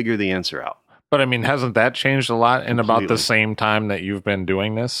 can you figure the answer out? But I mean, hasn't that changed a lot in Completely. about the same time that you've been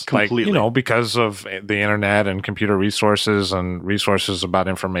doing this? Completely. Like, because of the internet and computer resources and resources about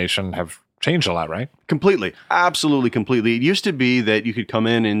information have changed a lot, right? Completely. Absolutely, completely. It used to be that you could come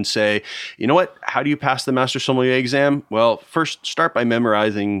in and say, you know what, how do you pass the Master Sommelier exam? Well, first start by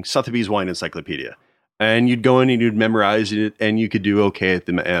memorizing Sotheby's Wine Encyclopedia. And you'd go in and you'd memorize it and you could do okay at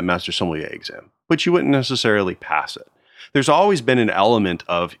the Master Sommelier exam, but you wouldn't necessarily pass it. There's always been an element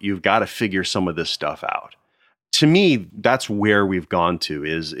of you've got to figure some of this stuff out. To me, that's where we've gone to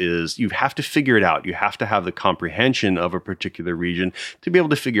is you have to figure it out. You have to have the comprehension of a particular region to be able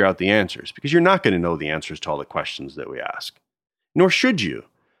to figure out the answers, because you're not going to know the answers to all the questions that we ask, nor should you.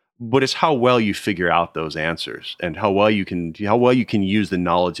 But it's how well you figure out those answers and how well you can use the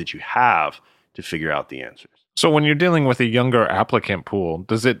knowledge that you have to figure out the answers. So when you're dealing with a younger applicant pool,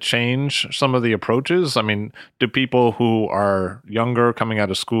 does it change some of the approaches? I mean, do people who are younger coming out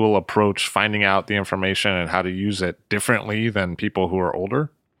of school approach finding out the information and how to use it differently than people who are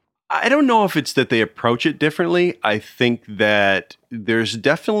older? I don't know if it's that they approach it differently. I think that there's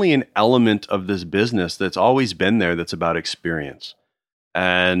definitely an element of this business that's always been there that's about experience.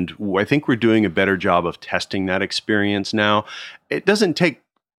 And I think we're doing a better job of testing that experience now. It doesn't take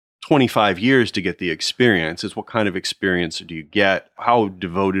 25 years to get the experience. It's what kind of experience do you get? How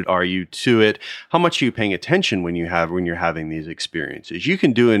devoted are you to it? How much are you paying attention when you're having these experiences? You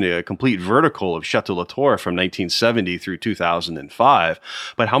can do a complete vertical of Chateau Latour from 1970 through 2005,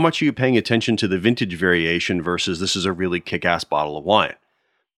 but how much are you paying attention to the vintage variation versus this is a really kick-ass bottle of wine?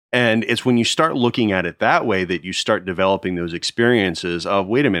 And it's when you start looking at it that way that you start developing those experiences of,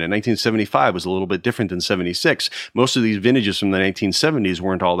 wait a minute, 1975 was a little bit different than 76. Most of these vintages from the 1970s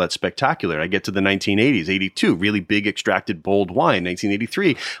weren't all that spectacular. I get to the 1980s, 82, really big extracted bold wine.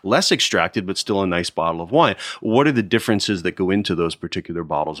 1983, less extracted, but still a nice bottle of wine. What are the differences that go into those particular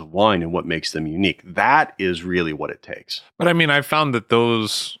bottles of wine and what makes them unique? That is really what it takes. But I mean, I found that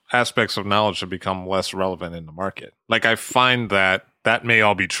those aspects of knowledge have become less relevant in the market. Like I find that may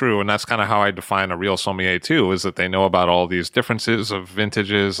all be true. And that's kind of how I define a real sommelier too, is that they know about all these differences of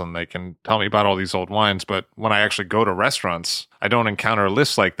vintages and they can tell me about all these old wines. But when I actually go to restaurants, I don't encounter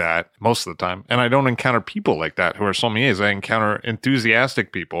lists like that most of the time. And I don't encounter people like that who are sommeliers. I encounter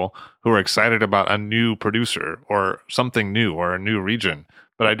enthusiastic people who are excited about a new producer or something new or a new region.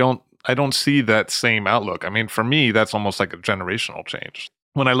 But I don't see that same outlook. I mean, for me, that's almost like a generational change.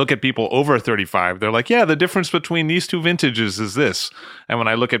 When I look at people over 35, they're like, yeah, the difference between these two vintages is this. And when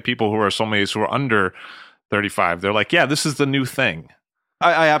I look at people who are sommeliers who are under 35, they're like, yeah, this is the new thing.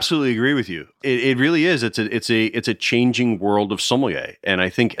 I absolutely agree with you. It really is. It's a changing world of sommelier, and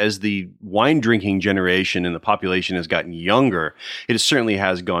I think as the wine drinking generation and the population has gotten younger, it certainly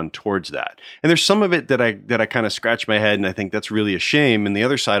has gone towards that. And there's some of it that I kind of scratch my head, and I think that's really a shame. And the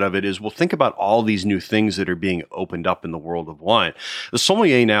other side of it is, well, think about all these new things that are being opened up in the world of wine. The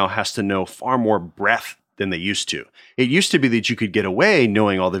sommelier now has to know far more breadth than they used to. It used to be that you could get away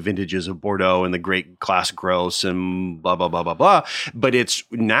knowing all the vintages of Bordeaux and the great Class Gross and blah, blah, blah, blah, blah. But it's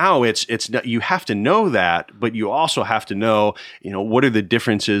you have to know that, but you also have to know, what are the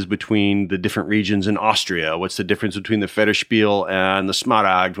differences between the different regions in Austria? What's the difference between the Federspiel and the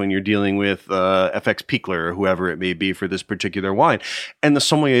Smaragd when you're dealing with FX Pichler or whoever it may be for this particular wine? And the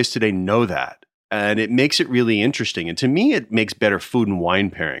sommeliers today know that. And it makes it really interesting. And to me, it makes better food and wine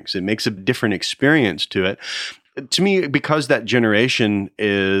pairings. It makes a different experience to it. To me, because that generation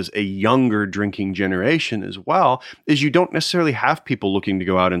is a younger drinking generation as well, is you don't necessarily have people looking to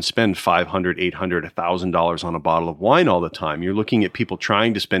go out and spend $500, $800, $1,000 on a bottle of wine all the time. You're looking at people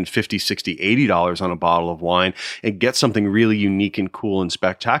trying to spend $50, $60, $80 on a bottle of wine and get something really unique and cool and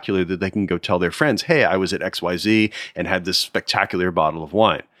spectacular that they can go tell their friends, hey, I was at XYZ and had this spectacular bottle of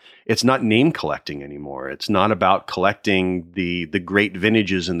wine. It's not name collecting anymore. It's not about collecting the great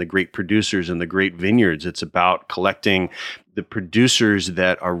vintages and the great producers and the great vineyards. It's about collecting the producers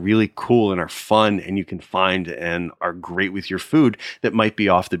that are really cool and are fun and you can find and are great with your food that might be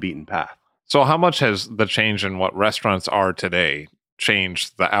off the beaten path. So how much has the change in what restaurants are today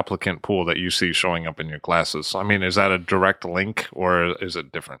changed the applicant pool that you see showing up in your classes? I mean, is that a direct link or is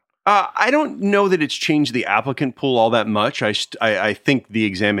it different? I don't know that it's changed the applicant pool all that much. I think the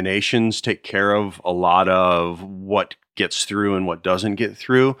examinations take care of a lot of what gets through and what doesn't get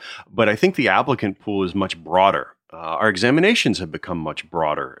through. But I think the applicant pool is much broader. Our examinations have become much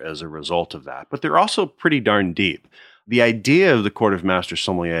broader as a result of that. But they're also pretty darn deep. The idea of the Court of Master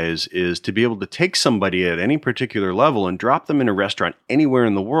Sommeliers is to be able to take somebody at any particular level and drop them in a restaurant anywhere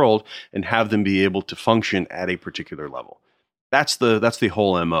in the world and have them be able to function at a particular level. That's the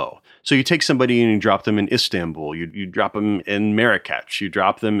whole MO. So you take somebody and you drop them in Istanbul, you drop them in Marrakech, you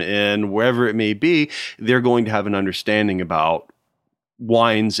drop them in wherever it may be, they're going to have an understanding about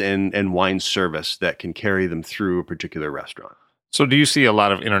wines and wine service that can carry them through a particular restaurant. So do you see a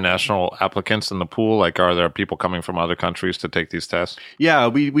lot of international applicants in the pool? Like, are there people coming from other countries to take these tests? Yeah,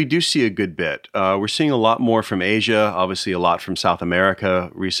 we do see a good bit. We're seeing a lot more from Asia, obviously a lot from South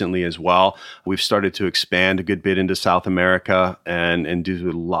America recently as well. We've started to expand a good bit into South America and do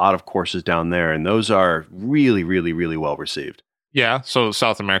a lot of courses down there. And those are really, really, really well received. Yeah, so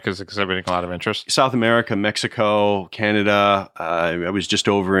South America is exhibiting a lot of interest. South America, Mexico, Canada. I was just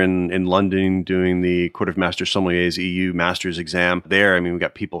over in London doing the Court of Master Sommeliers EU Masters exam there. I mean, we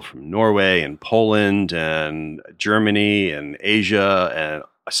got people from Norway and Poland and Germany and Asia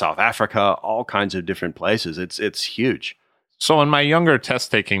and South Africa, all kinds of different places. It's huge. So in my younger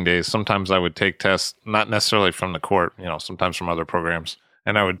test taking days, sometimes I would take tests, not necessarily from the court, sometimes from other programs.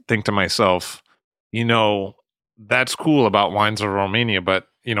 And I would think to myself, that's cool about wines of Romania, but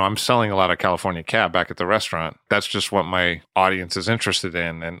I'm selling a lot of California Cab back at the restaurant. That's just what my audience is interested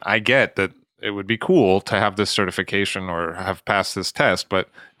in. And I get that it would be cool to have this certification or have passed this test, but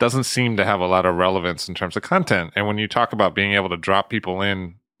it doesn't seem to have a lot of relevance in terms of content. And when you talk about being able to drop people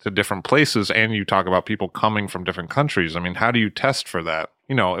in to different places and you talk about people coming from different countries, I mean, how do you test for that?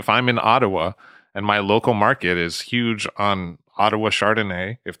 If I'm in Ottawa and my local market is huge on Ottawa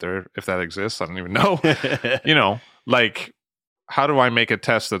Chardonnay, if that exists, I don't even know. Like, how do I make a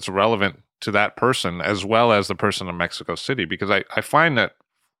test that's relevant to that person as well as the person in Mexico City? Because I find that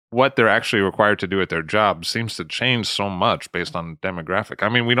what they're actually required to do at their job seems to change so much based on demographic. I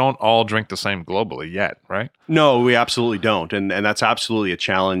mean, we don't all drink the same globally yet, right? No, we absolutely don't. And that's absolutely a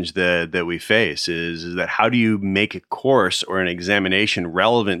challenge that we face is that how do you make a course or an examination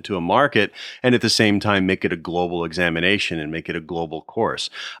relevant to a market and at the same time make it a global examination and make it a global course?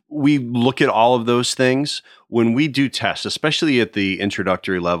 We look at all of those things. When we do tests, especially at the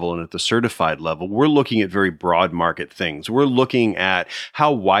introductory level and at the certified level, we're looking at very broad market things. We're looking at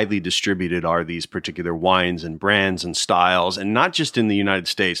how widely distributed are these particular wines and brands and styles, and not just in the United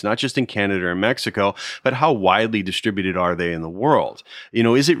States, not just in Canada or Mexico, but how widely distributed are they in the world?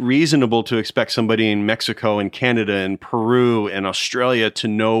 Is it reasonable to expect somebody in Mexico and Canada and Peru and Australia to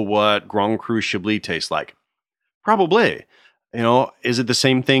know what Grand Cru Chablis tastes like? Probably. Is it the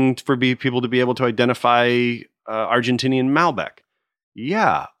same thing for people to be able to identify Argentinian Malbec?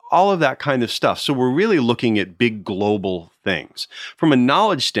 Yeah, all of that kind of stuff. So we're really looking at big global things. From a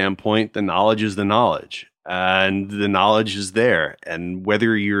knowledge standpoint, the knowledge is the knowledge. And the knowledge is there. And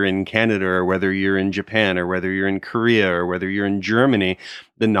whether you're in Canada or whether you're in Japan or whether you're in Korea or whether you're in Germany,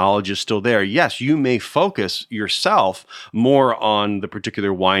 the knowledge is still there. Yes, you may focus yourself more on the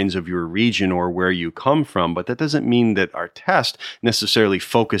particular wines of your region or where you come from, but that doesn't mean that our test necessarily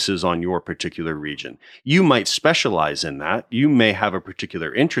focuses on your particular region. You might specialize in that. You may have a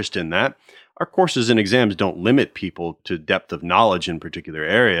particular interest in that. Our courses and exams don't limit people to depth of knowledge in particular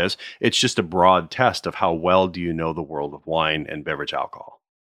areas. It's just a broad test of how well do you know the world of wine and beverage alcohol.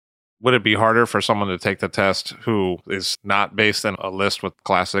 Would it be harder for someone to take the test who is not based in a list with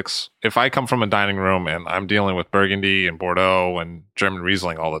classics? If I come from a dining room and I'm dealing with Burgundy and Bordeaux and German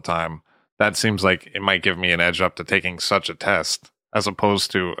Riesling all the time, that seems like it might give me an edge up to taking such a test. As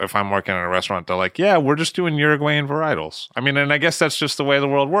opposed to if I'm working in a restaurant, they're like, yeah, we're just doing Uruguayan varietals. I mean, and I guess that's just the way the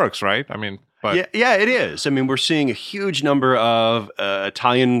world works, right? I mean, but yeah, it is. I mean, we're seeing a huge number of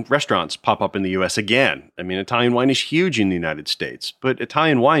Italian restaurants pop up in the U.S. again. I mean, Italian wine is huge in the United States, but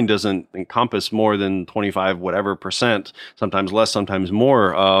Italian wine doesn't encompass more than 25 whatever percent, sometimes less, sometimes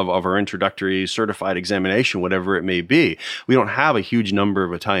more of our introductory certified examination, whatever it may be. We don't have a huge number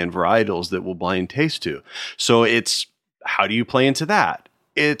of Italian varietals that we'll blind taste to. So it's how do you play into that?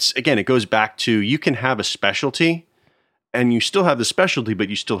 It goes back to you can have a specialty and you still have the specialty, but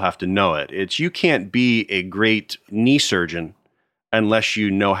you still have to know it. You can't be a great knee surgeon unless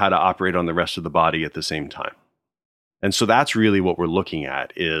you know how to operate on the rest of the body at the same time. And so that's really what we're looking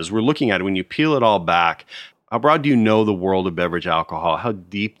at when you peel it all back. How broad do you know the world of beverage alcohol? How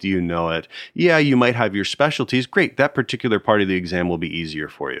deep do you know it? Yeah, you might have your specialties. Great. That particular part of the exam will be easier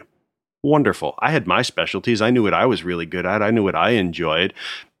for you. Wonderful. I had my specialties. I knew what I was really good at. I knew what I enjoyed,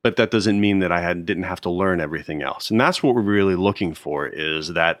 but that doesn't mean that I didn't have to learn everything else. And that's what we're really looking for is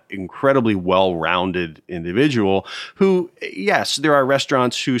that incredibly well-rounded individual who, yes, there are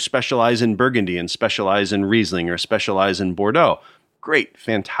restaurants who specialize in Burgundy and specialize in Riesling or specialize in Bordeaux. Great,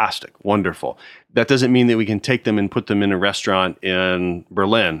 fantastic, wonderful. That doesn't mean that we can take them and put them in a restaurant in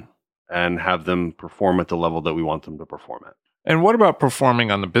Berlin and have them perform at the level that we want them to perform at. And what about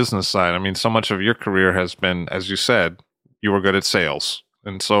performing on the business side? I mean, so much of your career has been, as you said, you were good at sales.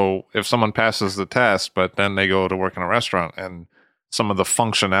 And so if someone passes the test, but then they go to work in a restaurant and some of the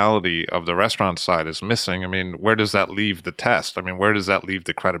functionality of the restaurant side is missing, I mean, where does that leave the test? I mean, where does that leave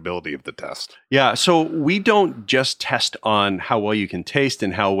the credibility of the test? Yeah, so we don't just test on how well you can taste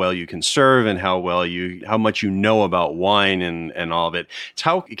and how well you can serve and how much you know about wine and all of it. It's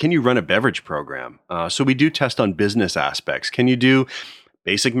how can you run a beverage program? So we do test on business aspects. Can you do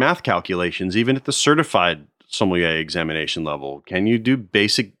basic math calculations even at the certified sommelier examination level? Can you do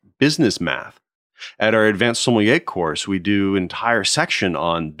basic business math? At our advanced sommelier course, we do an entire section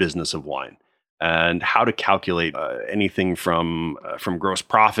on business of wine and how to calculate anything from gross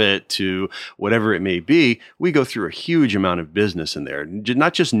profit to whatever it may be. We go through a huge amount of business in there,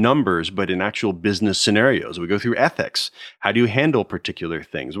 not just numbers, but in actual business scenarios. We go through ethics. How do you handle particular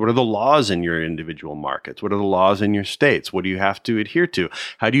things? What are the laws in your individual markets? What are the laws in your states? What do you have to adhere to?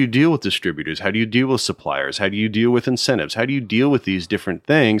 How do you deal with distributors? How do you deal with suppliers? How do you deal with incentives? How do you deal with these different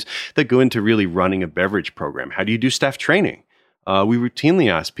things that go into really running a beverage program? How do you do staff training? We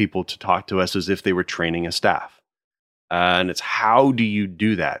routinely ask people to talk to us as if they were training a staff. And it's how do you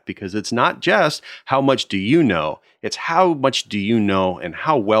do that? Because it's not just how much do you know, it's how much do you know and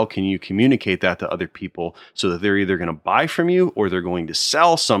how well can you communicate that to other people so that they're either going to buy from you or they're going to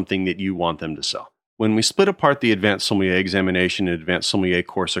sell something that you want them to sell. When we split apart the Advanced Sommelier Examination and Advanced Sommelier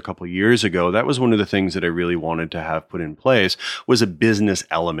course a couple of years ago, that was one of the things that I really wanted to have put in place was a business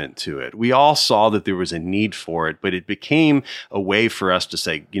element to it. We all saw that there was a need for it, but it became a way for us to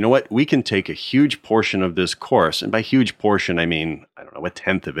say, you know what, we can take a huge portion of this course, and by huge portion, I mean, I don't know, a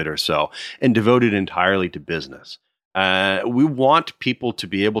tenth of it or so, and devote it entirely to business. We want people to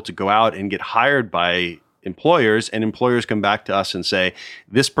be able to go out and get hired by employers, and employers come back to us and say,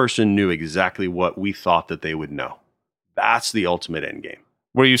 this person knew exactly what we thought that they would know. That's the ultimate end game.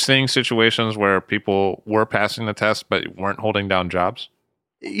 Were you seeing situations where people were passing the test but weren't holding down jobs?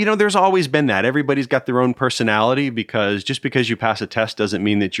 You know, there's always been that. Everybody's got their own personality, because just because you pass a test doesn't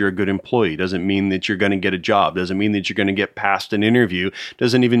mean that you're a good employee, doesn't mean that you're going to get a job, doesn't mean that you're going to get past an interview,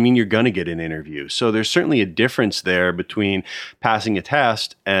 doesn't even mean you're going to get an interview. So there's certainly a difference there between passing a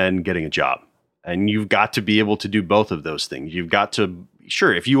test and getting a job. And you've got to be able to do both of those things. You've got to,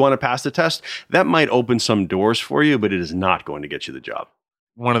 sure, if you want to pass the test, that might open some doors for you, but it is not going to get you the job.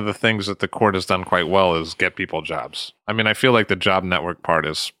 One of the things that the court has done quite well is get people jobs. I mean, I feel like the job network part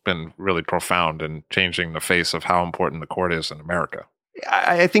has been really profound in changing the face of how important the court is in America.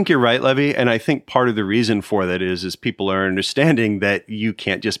 I think you're right, Levy. And I think part of the reason for that is people are understanding that you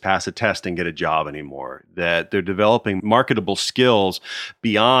can't just pass a test and get a job anymore, that they're developing marketable skills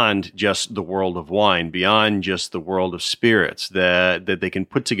beyond just the world of wine, beyond just the world of spirits, that they can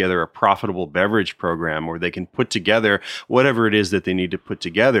put together a profitable beverage program, or they can put together whatever it is that they need to put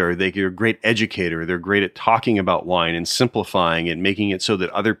together. They're a great educator. They're great at talking about wine and simplifying it, making it so that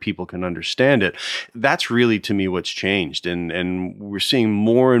other people can understand it. That's really, to me, what's changed. And we're seeing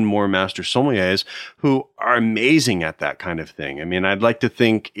more and more master sommeliers who are amazing at that kind of thing. I mean, I'd like to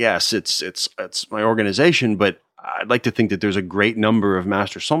think, yes, it's my organization, but I'd like to think that there's a great number of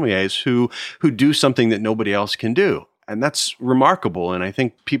master sommeliers who do something that nobody else can do. And that's remarkable. And I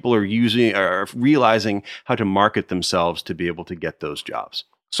think people are realizing how to market themselves to be able to get those jobs.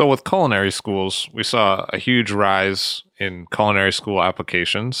 So with culinary schools, we saw a huge rise in culinary school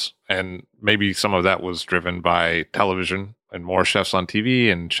applications, and maybe some of that was driven by television and more chefs on TV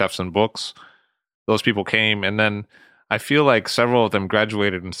and chefs in books. Those people came, and then I feel like several of them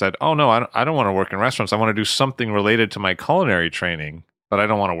graduated and said, oh, no, I don't want to work in restaurants. I want to do something related to my culinary training, but I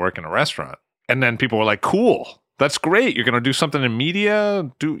don't want to work in a restaurant. And then people were like, cool. That's great. You're going to do something in media.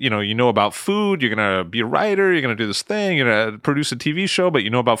 You know about food. You're going to be a writer. You're going to do this thing. You're going to produce a TV show, but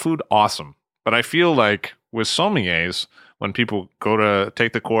you know about food. Awesome. But I feel like with sommeliers, when people go to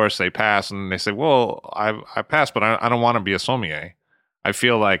take the course, they pass, and they say, well, I passed, but I don't want to be a sommelier. I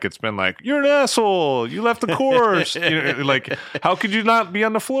feel like it's been like, you're an asshole. You left the course. Like, how could you not be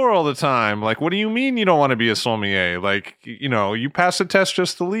on the floor all the time? Like, what do you mean you don't want to be a sommelier? Like, you pass the test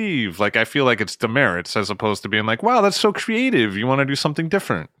just to leave. Like, I feel like it's demerits as opposed to being like, wow, that's so creative. You want to do something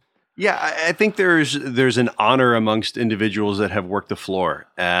different. Yeah, I think there's an honor amongst individuals that have worked the floor.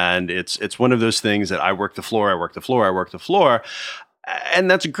 And it's one of those things that I work the floor. And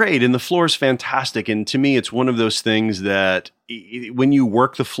that's great. And the floor is fantastic. And to me, it's one of those things that when you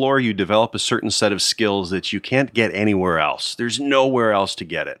work the floor, you develop a certain set of skills that you can't get anywhere else. There's nowhere else to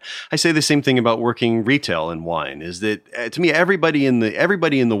get it. I say the same thing about working retail in wine, is that to me, everybody in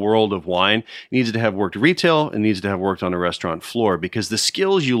the world of wine needs to have worked retail and needs to have worked on a restaurant floor, because the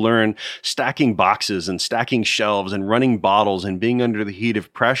skills you learn stacking boxes and stacking shelves and running bottles and being under the heat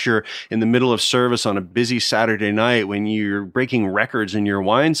of pressure in the middle of service on a busy Saturday night when you're breaking records in your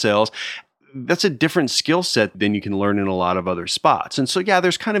wine sales, that's a different skill set than you can learn in a lot of other spots. And so, yeah,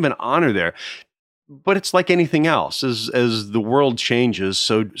 there's kind of an honor there. But it's like anything else. As the world changes,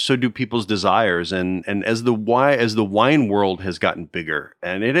 so do people's desires, and as the wine world has gotten bigger,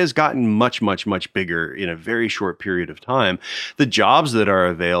 and it has gotten much bigger in a very short period of time, the jobs that are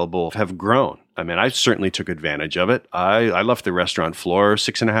available have grown. I mean, I certainly took advantage of it. I left the restaurant floor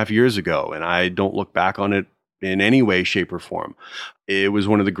 6.5 years ago, and I don't look back on it in any way, shape, or form. It was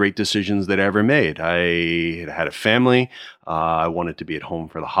one of the great decisions that I ever made. I had a family. I wanted to be at home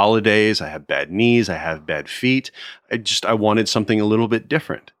for the holidays. I have bad knees. I have bad feet. I wanted something a little bit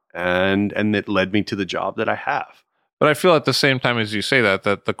different. And it led me to the job that I have. But I feel at the same time as you say that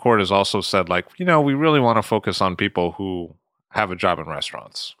the court has also said, like, we really want to focus on people who have a job in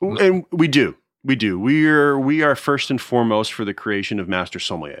restaurants. And we do. We do. We are first and foremost for the creation of master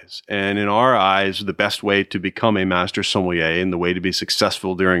sommeliers. And in our eyes, the best way to become a master sommelier and the way to be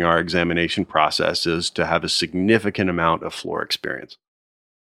successful during our examination process is to have a significant amount of floor experience.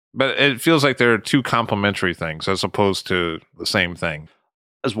 But it feels like there are two complementary things as opposed to the same thing.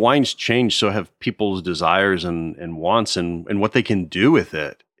 As wines change, so have people's desires and wants and what they can do with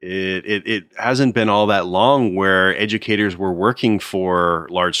it. It hasn't been all that long where educators were working for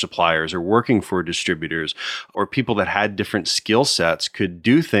large suppliers or working for distributors, or people that had different skill sets could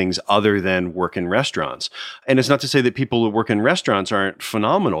do things other than work in restaurants. And it's not to say that people who work in restaurants aren't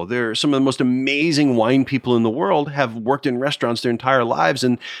phenomenal. They're some of the most amazing wine people in the world have worked in restaurants their entire lives,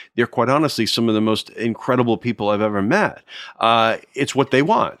 and they're quite honestly some of the most incredible people I've ever met. It's what they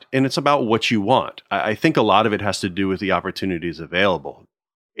want, and it's about what you want. I think a lot of it has to do with the opportunities available.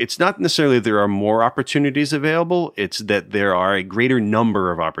 It's not necessarily that there are more opportunities available, it's that there are a greater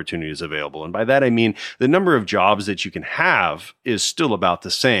number of opportunities available. And by that, I mean the number of jobs that you can have is still about the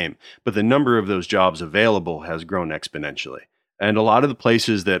same, but the number of those jobs available has grown exponentially. And a lot of the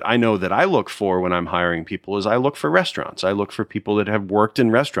places that I know that I look for when I'm hiring people is I look for restaurants. I look for people that have worked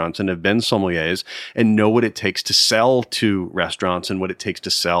in restaurants and have been sommeliers and know what it takes to sell to restaurants and what it takes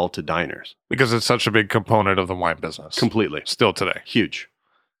to sell to diners. Because it's such a big component of the wine business. Completely. Still today. Huge.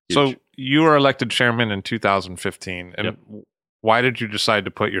 So you were elected chairman in 2015. And why did you decide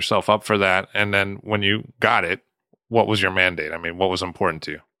to put yourself up for that? And then when you got it, what was your mandate? I mean, what was important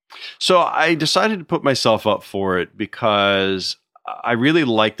to you? So I decided to put myself up for it because I really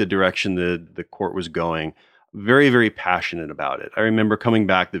liked the direction the court was going. Very, very passionate about it. I remember coming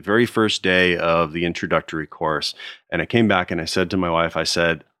back the very first day of the introductory course, and I came back and I said to my wife, I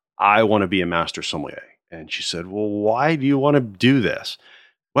said, I want to be a master sommelier. And she said, well, why do you want to do this?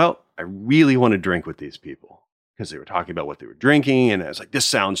 Well, I really want to drink with these people because they were talking about what they were drinking. And I was like, this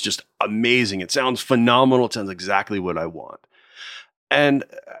sounds just amazing. It sounds phenomenal. It sounds exactly what I want. And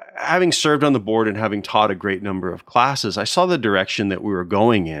having served on the board and having taught a great number of classes, I saw the direction that we were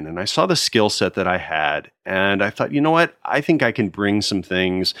going in, and I saw the skill set that I had. And I thought, you know what? I think I can bring some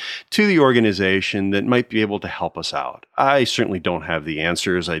things to the organization that might be able to help us out. I certainly don't have the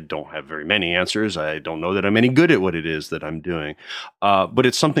answers. I don't have very many answers. I don't know that I'm any good at what it is that I'm doing. But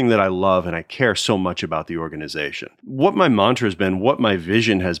it's something that I love, and I care so much about the organization. What my mantra has been, what my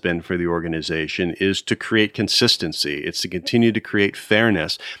vision has been for the organization is to create consistency. It's to continue to create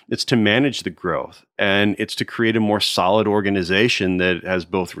fairness. It's to manage the growth, and it's to create a more solid organization that has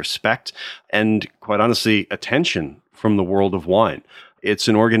both respect and, quite honestly, attention from the world of wine. It's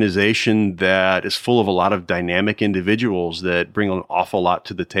an organization that is full of a lot of dynamic individuals that bring an awful lot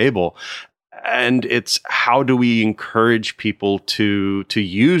to the table. And it's how do we encourage people to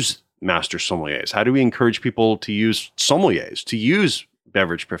use master sommeliers? How do we encourage people to use sommeliers, to use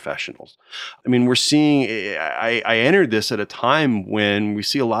beverage professionals? I mean, we're seeing, I entered this at a time when we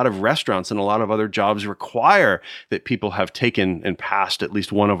see a lot of restaurants and a lot of other jobs require that people have taken and passed at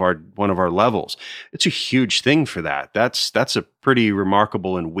least one of our levels. It's a huge thing for that. That's a pretty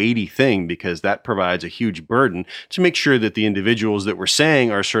remarkable and weighty thing because that provides a huge burden to make sure that the individuals that we're saying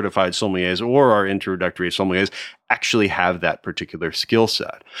are certified sommeliers or are introductory sommeliers actually have that particular skill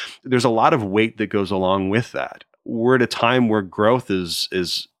set. There's a lot of weight that goes along with that. We're at a time where growth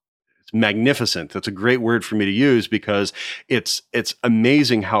is magnificent. That's a great word for me to use because it's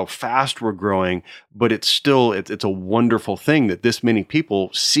amazing how fast we're growing, but it's a wonderful thing that this many people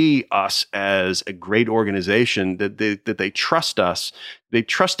see us as a great organization, that they trust us. They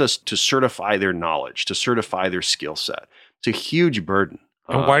trust us to certify their knowledge, to certify their skill set. It's a huge burden.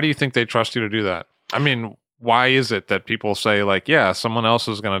 And why do you think they trust you to do that? I mean, why is it that people say, like, yeah, someone else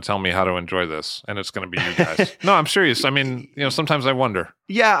is going to tell me how to enjoy this, and it's going to be you guys? No, I'm serious. I mean, sometimes I wonder.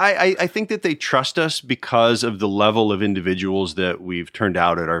 Yeah, I think that they trust us because of the level of individuals that we've turned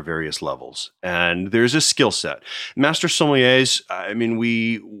out at our various levels. And there's a skill set. Master sommeliers, I mean,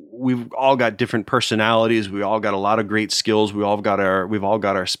 we've all got different personalities. We all got a lot of great skills. We've all got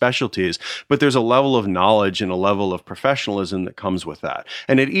our specialties, but there's a level of knowledge and a level of professionalism that comes with that.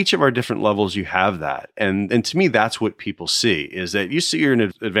 And at each of our different levels, you have that. And to me, that's what people see, is that you see you're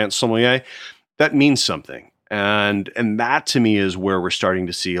an advanced sommelier, that means something. And that to me is where we're starting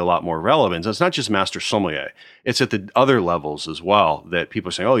to see a lot more relevance. It's not just master sommelier; it's at the other levels as well that people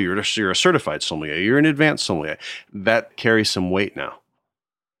are saying, "Oh, you're a certified sommelier, you're an advanced sommelier." That carries some weight now.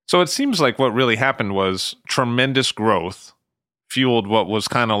 So it seems like what really happened was tremendous growth fueled what was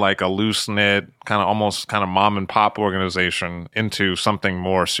kind of like a loose knit, almost mom and pop organization into something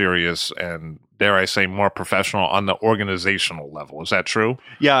more serious and, dare I say, more professional on the organizational level. Is that true?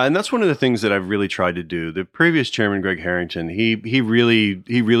 Yeah, and that's one of the things that I've really tried to do. The previous chairman, Greg Harrington, he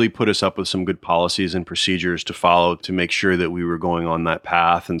really put us up with some good policies and procedures to follow to make sure that we were going on that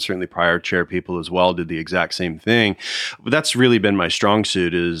path. And certainly prior chair people as well did the exact same thing. But that's really been my strong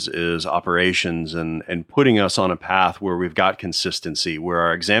suit is operations and putting us on a path where we've got consistency, where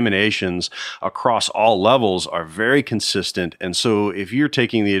our examinations across all levels are very consistent. And so if you're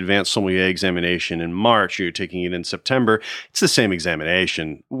taking the advanced sommelier examination in March, you're taking it in September, it's the same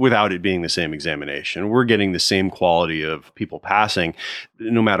examination without it being the same examination. We're getting the same quality of people passing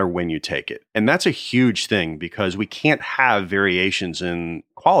no matter when you take it. And that's a huge thing because we can't have variations in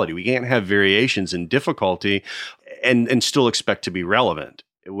quality. We can't have variations in difficulty and still expect to be relevant.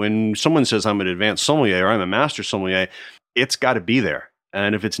 When someone says I'm an advanced sommelier or I'm a master sommelier, it's got to be there.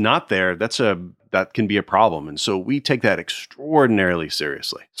 And if it's not there, that can be a problem. And so we take that extraordinarily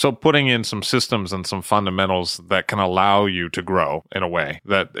seriously. So putting in some systems and some fundamentals that can allow you to grow in a way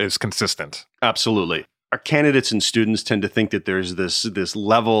that is consistent. Absolutely. Our candidates and students tend to think that there's this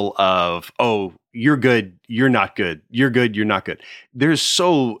level of, oh, you're good, you're not good, you're good, you're not good.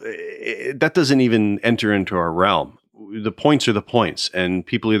 That doesn't even enter into our realm. The points are the points, and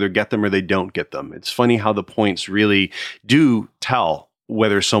people either get them or they don't get them. It's funny how the points really do tell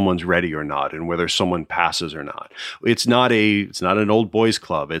whether someone's ready or not and whether someone passes or not. It's not an old boys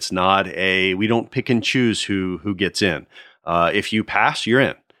club. We don't pick and choose who gets in. If you pass, you're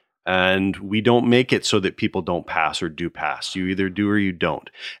in. And we don't make it so that people don't pass or do pass. You either do or you don't.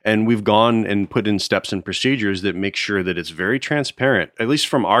 And we've gone and put in steps and procedures that make sure that it's very transparent, at least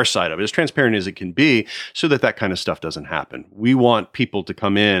from our side of it, as transparent as it can be, so that kind of stuff doesn't happen. We want people to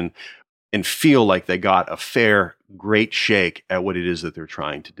come in and feel like they got a fair, great shake at what it is that they're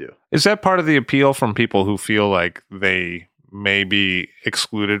trying to do. Is that part of the appeal from people who feel like they may be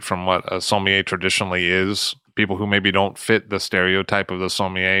excluded from what a sommelier traditionally is? People who maybe don't fit the stereotype of the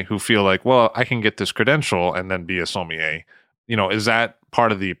sommelier, who feel like, well, I can get this credential and then be a sommelier. Is that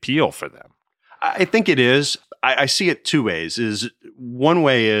part of the appeal for them? I think it is. I see it two ways. One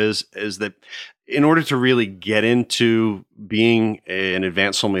way is that in order to really get into being an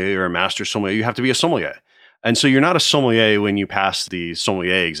advanced sommelier or a master sommelier, you have to be a sommelier. And so you're not a sommelier when you pass the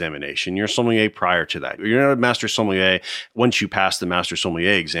sommelier examination. You're a sommelier prior to that. You're not a master sommelier once you pass the master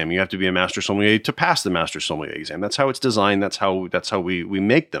sommelier exam. You have to be a master sommelier to pass the master sommelier exam. That's how it's designed. That's how we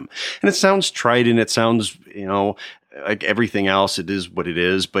make them. And it sounds trite and it sounds, like everything else. It is what it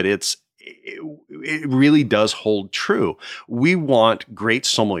is, but it really does hold true. We want great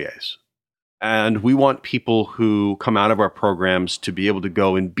sommeliers. And we want people who come out of our programs to be able to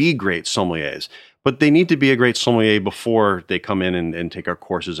go and be great sommeliers. But they need to be a great sommelier before they come in and take our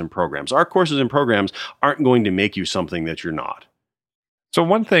courses and programs. Our courses and programs aren't going to make you something that you're not. So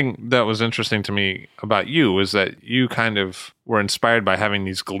one thing that was interesting to me about you is that you kind of were inspired by having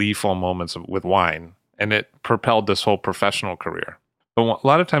these gleeful moments with wine, and it propelled this whole professional career. But a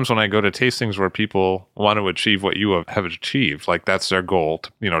lot of times when I go to tastings where people want to achieve what you have achieved, like that's their goal,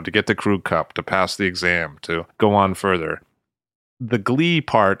 to get the Krug Cup, to pass the exam, to go on further. The glee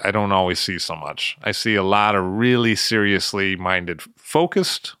part, I don't always see so much. I see a lot of really seriously minded,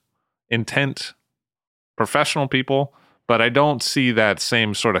 focused, intent, professional people, but I don't see that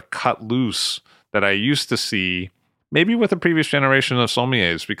same sort of cut loose that I used to see, maybe with the previous generation of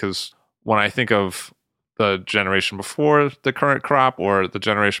sommeliers, because when I think of the generation before the current crop or the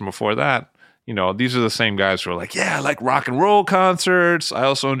generation before that, these are the same guys who are like, yeah, I like rock and roll concerts. I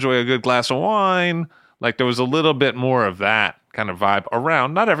also enjoy a good glass of wine. Like there was a little bit more of that kind of vibe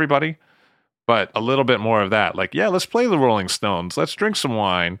around, not everybody, but a little bit more of that. Like, yeah, let's play the Rolling Stones. Let's drink some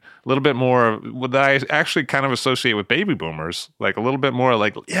wine. A little bit more that I actually kind of associate with baby boomers. Like a little bit more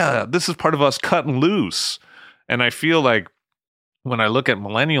like, yeah, this is part of us cutting loose. And I feel like when I look at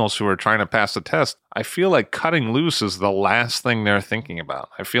millennials who are trying to pass the test, I feel like cutting loose is the last thing they're thinking about.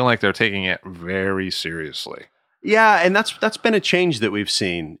 I feel like they're taking it very seriously. Yeah, and that's been a change that we've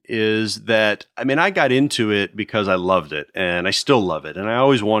seen is that, I mean, I got into it because I loved it and I still love it. And I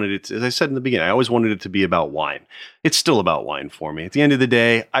always wanted it to, as I said in the beginning, I always wanted it to be about wine. It's still about wine for me. At the end of the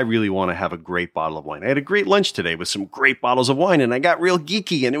day, I really want to have a great bottle of wine. I had a great lunch today with some great bottles of wine and I got real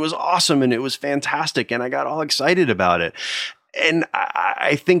geeky and it was awesome and it was fantastic and I got all excited about it. And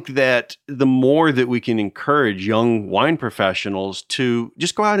I think that the more that we can encourage young wine professionals to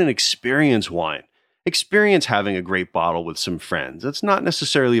just go out and experience wine, experience having a great bottle with some friends. It's not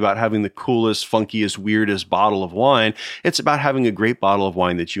necessarily about having the coolest, funkiest, weirdest bottle of wine. It's about having a great bottle of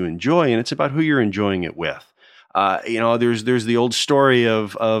wine that you enjoy, and it's about who you're enjoying it with. There's the old story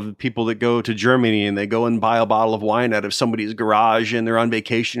of people that go to Germany and they go and buy a bottle of wine out of somebody's garage and they're on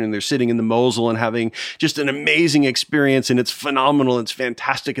vacation and they're sitting in the Mosel and having just an amazing experience and it's phenomenal, it's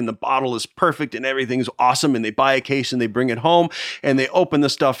fantastic and the bottle is perfect and everything's awesome and they buy a case and they bring it home and they open the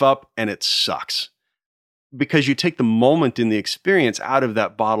stuff up and it sucks. Because you take the moment in the experience out of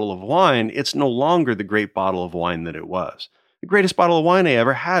that bottle of wine, it's no longer the great bottle of wine that it was. The greatest bottle of wine I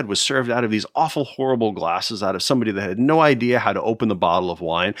ever had was served out of these awful, horrible glasses out of somebody that had no idea how to open the bottle of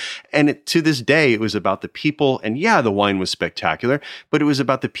wine. And to this day, it was about the people. And yeah, the wine was spectacular, but it was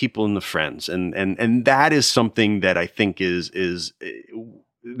about the people and the friends. And that is something that I think is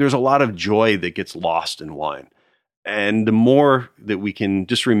there's a lot of joy that gets lost in wine. And the more that we can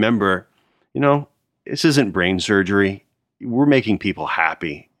just remember, this isn't brain surgery. We're making people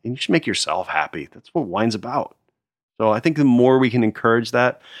happy, and you should make yourself happy. That's what wine's about. So I think the more we can encourage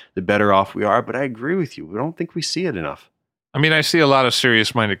that, the better off we are. But I agree with you. We don't think we see it enough. I mean, I see a lot of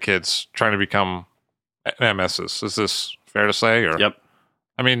serious-minded kids trying to become MSs. Is this fair to say? Or? Yep.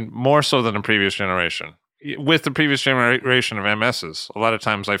 I mean, more so than the previous generation. With the previous generation of MSs, a lot of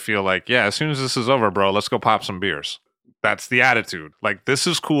times I feel like, yeah, as soon as this is over, bro, let's go pop some beers. That's the attitude. Like, this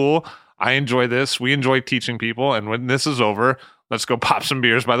is cool. I enjoy this. We enjoy teaching people. And when this is over, let's go pop some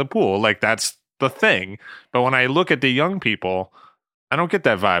beers by the pool. Like, that's the thing. But when I look at the young people, I don't get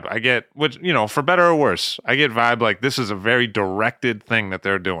that vibe. I get, which, for better or worse, I get vibe like this is a very directed thing that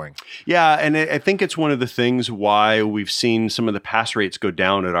they're doing. Yeah. And I think it's one of the things why we've seen some of the pass rates go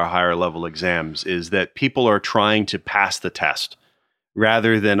down at our higher level exams is that people are trying to pass the test.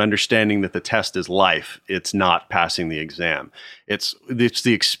 Rather than understanding that the test is life, it's not passing the exam. It's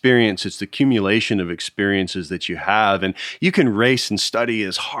the experience, it's the accumulation of experiences that you have. And you can race and study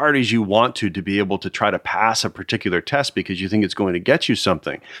as hard as you want to be able to try to pass a particular test because you think it's going to get you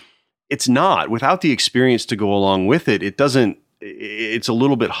something. It's not. Without the experience to go along with it, it's a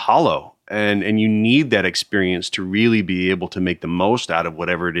little bit hollow. And you need that experience to really be able to make the most out of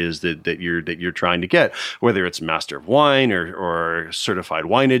whatever it is that you're trying to get, whether it's Master of Wine or Certified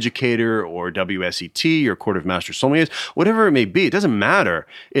Wine Educator or WSET or Court of Master Sommeliers, whatever it may be. It doesn't matter.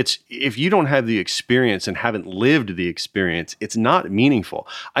 It's if you don't have the experience and haven't lived the experience, it's not meaningful.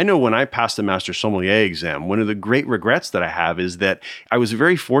 I know when I passed the Master Sommelier exam, one of the great regrets that I have is that I was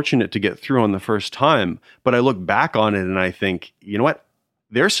very fortunate to get through on the first time, but I look back on it and I think, you know what?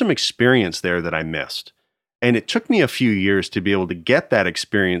 There's some experience there that I missed. And it took me a few years to be able to get that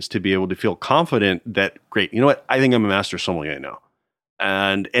experience, to be able to feel confident that, great, you know what? I think I'm a master sommelier now.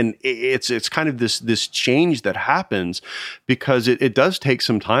 And it's kind of this change that happens because it does take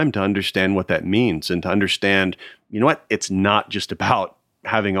some time to understand what that means and to understand, you know what? It's not just about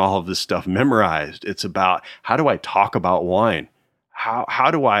having all of this stuff memorized. It's about how do I talk about wine? How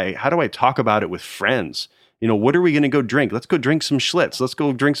do I talk about it with friends? What are we going to go drink? Let's go drink some Schlitz. Let's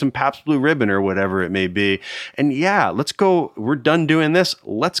go drink some Pabst Blue Ribbon or whatever it may be. And yeah, let's go. We're done doing this.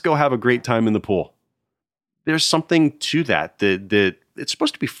 Let's go have a great time in the pool. There's something to that it's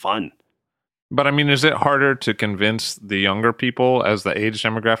supposed to be fun. But I mean, is it harder to convince the younger people as the age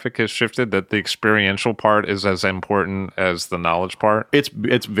demographic has shifted that the experiential part is as important as the knowledge part? It's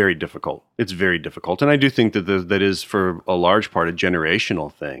very difficult. It's very difficult. And I do think that that is for a large part a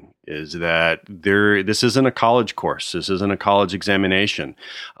generational thing, is that this isn't a college course. This isn't a college examination.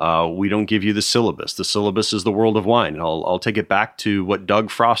 We don't give you the syllabus. The syllabus is the world of wine. And I'll take it back to what Doug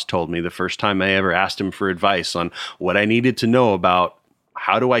Frost told me the first time I ever asked him for advice on what I needed to know about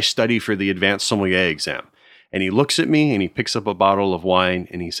how do I study for the advanced sommelier exam? And he looks at me and he picks up a bottle of wine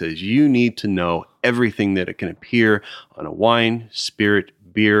and he says, you need to know everything that it can appear on a wine, spirit,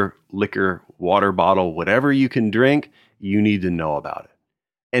 beer, liquor, water bottle, whatever you can drink, you need to know about it.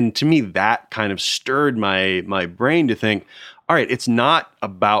 And to me, that kind of stirred my brain to think, all right, it's not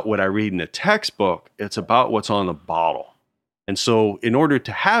about what I read in a textbook. It's about what's on the bottle. And so in order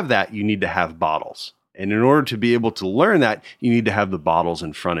to have that, you need to have bottles. And in order to be able to learn that, you need to have the bottles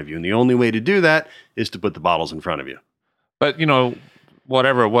in front of you. And the only way to do that is to put the bottles in front of you. But,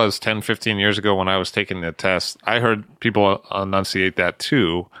 whatever it was 10, 15 years ago when I was taking the test, I heard people enunciate that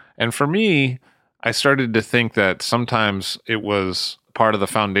too. And for me, I started to think that sometimes it was part of the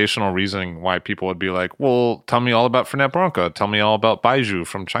foundational reasoning why people would be like, well, tell me all about Fernet Branca. Tell me all about Baijiu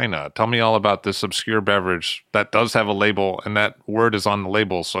from China. Tell me all about this obscure beverage that does have a label, and that word is on the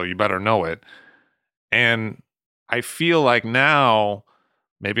label, so you better know it. And I feel like now,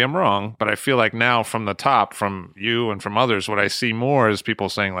 maybe I'm wrong, but I feel like now from the top, from you and from others, what I see more is people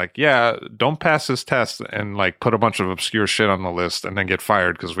saying like, yeah, don't pass this test and like put a bunch of obscure shit on the list and then get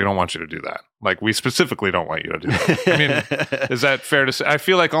fired because we don't want you to do that. Like, we specifically don't want you to do that. I mean, is that fair to say? I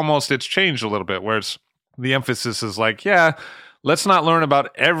feel like almost it's changed a little bit, where it's the emphasis is like, yeah, let's not learn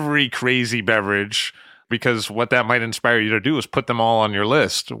about every crazy beverage, because what that might inspire you to do is put them all on your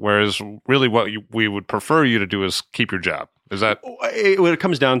list. Whereas really what we would prefer you to do is keep your job. Is that? What it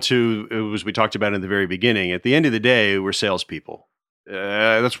comes down to, as we talked about in the very beginning, at the end of the day, we're salespeople.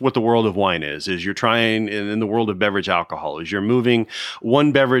 That's what the world of wine is you're trying, in the world of beverage alcohol, is you're moving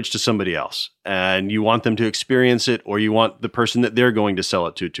one beverage to somebody else, and you want them to experience it, or you want the person that they're going to sell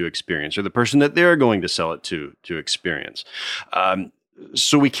it to experience, or the person that they're going to sell it to experience.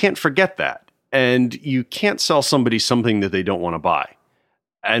 So we can't forget that. And you can't sell somebody something that they don't want to buy.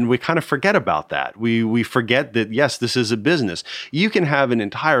 And we kind of forget about that. We forget that, yes, this is a business. You can have an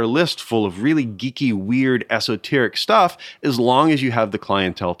entire list full of really geeky, weird, esoteric stuff as long as you have the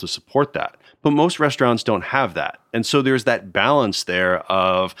clientele to support that. But most restaurants don't have that. And so there's that balance there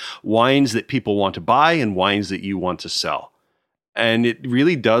of wines that people want to buy and wines that you want to sell. And it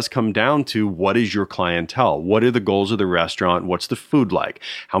really does come down to, what is your clientele? What are the goals of the restaurant? What's the food like?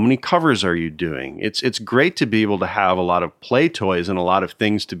 How many covers are you doing? It's great to be able to have a lot of play toys and a lot of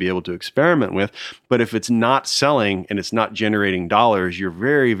things to be able to experiment with. But if it's not selling and it's not generating dollars, you're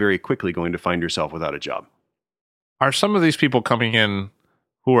very, very quickly going to find yourself without a job. Are some of these people coming in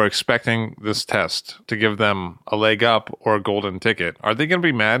who are expecting this test to give them a leg up or a golden ticket? Are they going to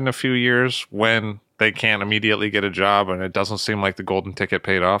be mad in a few years when they can't immediately get a job and it doesn't seem like the golden ticket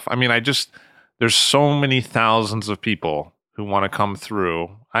paid off? I mean, there's so many thousands of people who want to come through.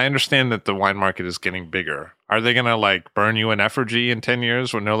 I understand that the wine market is getting bigger. Are they going to like burn you in effigy in 10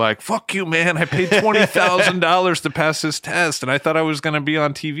 years when they're like, fuck you, man, I paid $20,000 to pass this test and I thought I was going to be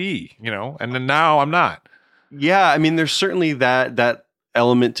on TV, and then now I'm not. Yeah, I mean, there's certainly that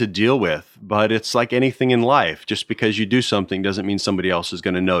element to deal with, but it's like anything in life. Just because you do something doesn't mean somebody else is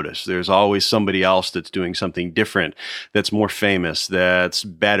going to notice. There's always somebody else that's doing something different, that's more famous, that's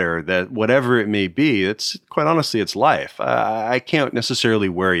better, that whatever it may be. It's quite honestly, it's life. I can't necessarily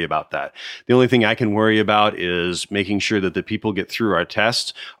worry about that. The only thing I can worry about is making sure that the people get through our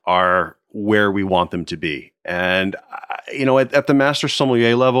tests are where we want them to be. And, at the master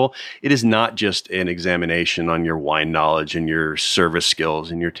sommelier level, it is not just an examination on your wine knowledge and your service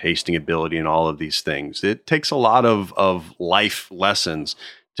skills and your tasting ability and all of these things. It takes a lot of life lessons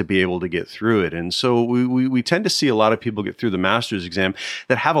to be able to get through it. And so we tend to see a lot of people get through the master's exam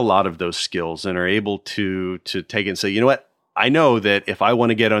that have a lot of those skills and are able to take it and say, you know what, I know that if I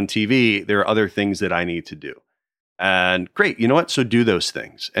want to get on TV, there are other things that I need to do. And great, you know what? So do those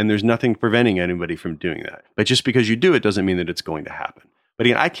things. And there's nothing preventing anybody from doing that. But just because you do it doesn't mean that it's going to happen. But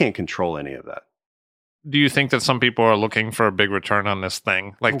again, I can't control any of that. Do you think that some people are looking for a big return on this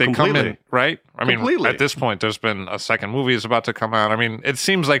thing? Like they completely. come in, right? I mean, Completely. at this point, there's been a second movie is about to come out. I mean, it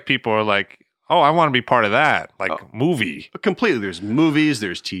seems like people are like, oh, I want to be part of that, movie. Completely. There's movies,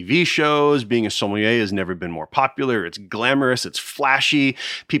 there's TV shows. Being a sommelier has never been more popular. It's glamorous, it's flashy.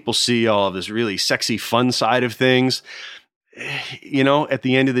 People see all of this really sexy, fun side of things. At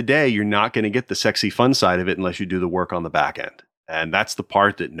the end of the day, you're not going to get the sexy, fun side of it unless you do the work on the back end. And that's the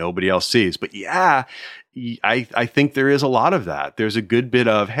part that nobody else sees. But yeah, I think there is a lot of that. There's a good bit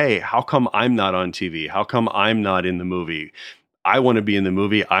of, hey, how come I'm not on TV? How come I'm not in the movie? I want to be in the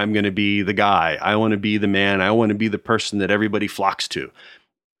movie. I'm going to be the guy. I want to be the man. I want to be the person that everybody flocks to.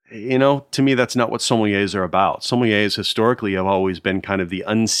 To me, that's not what sommeliers are about. Sommeliers historically have always been kind of the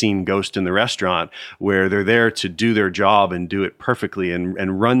unseen ghost in the restaurant, where they're there to do their job and do it perfectly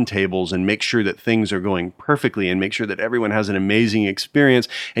and run tables and make sure that things are going perfectly and make sure that everyone has an amazing experience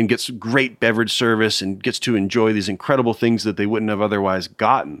and gets great beverage service and gets to enjoy these incredible things that they wouldn't have otherwise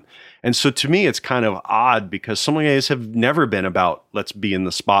gotten. And so to me, it's kind of odd because sommeliers have never been about let's be in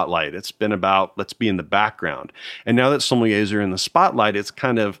the spotlight. It's been about let's be in the background. And now that sommeliers are in the spotlight, it's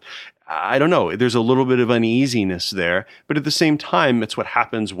kind of, I don't know, there's a little bit of uneasiness there. But at the same time, it's what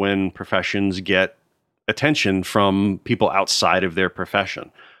happens when professions get attention from people outside of their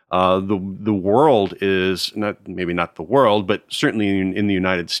profession. The world is maybe not the world, but certainly in the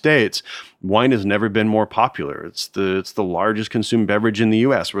United States, wine has never been more popular. It's the largest consumed beverage in the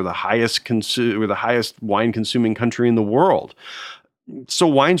U.S. We're the highest wine consuming country in the world. So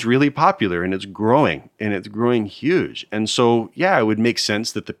wine's really popular, and it's growing huge. And so, yeah, it would make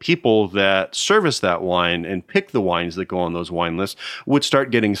sense that the people that service that wine and pick the wines that go on those wine lists would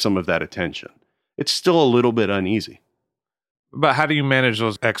start getting some of that attention. It's still a little bit uneasy. But how do you manage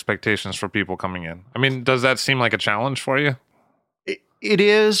those expectations for people coming in? I mean, does that seem like a challenge for you? It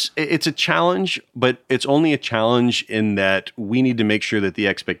is. It's a challenge, but it's only a challenge in that we need to make sure that the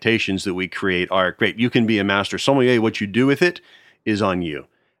expectations that we create are great. You can be a master sommelier. What you do with it is on you.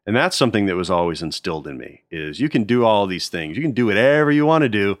 And that's something that was always instilled in me, is you can do all these things. You can do whatever you want to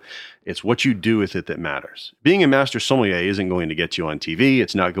do. It's what you do with it that matters. Being a master sommelier isn't going to get you on TV.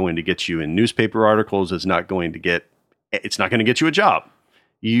 It's not going to get you in newspaper articles. It's not going to get you a job.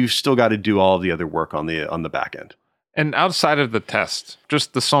 You've still got to do all the other work on the back end. And outside of the test,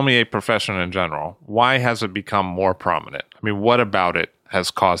 just the sommelier profession in general, why has it become more prominent? I mean, what about it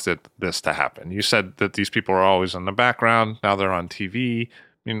has caused this to happen? You said that these people are always in the background. Now they're on TV.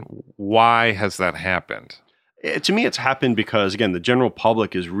 I mean, why has that happened? To me, it's happened because, again, the general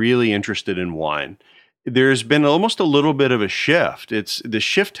public is really interested in wine. There's been almost a little bit of a shift. The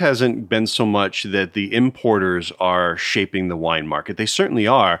shift hasn't been so much that the importers are shaping the wine market. They certainly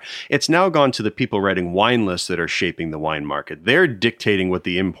are. It's now gone to the people writing wine lists that are shaping the wine market. They're dictating what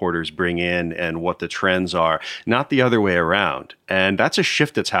the importers bring in and what the trends are, not the other way around. And that's a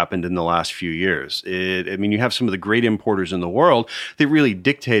shift that's happened in the last few years. You have some of the great importers in the world that really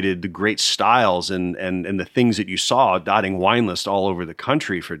dictated the great styles and the things that you saw dotting wine lists all over the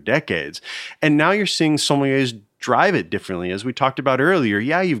country for decades. And now you're seeing sommeliers drive it differently. As we talked about earlier,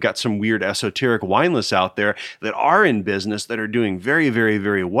 yeah, you've got some weird esoteric wine lists out there that are in business that are doing very, very,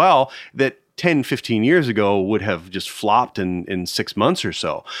 very well that 10, 15 years ago would have just flopped in 6 months or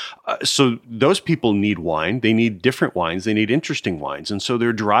so. So those people need wine. They need different wines. They need interesting wines. And so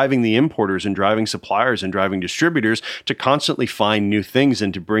they're driving the importers and driving suppliers and driving distributors to constantly find new things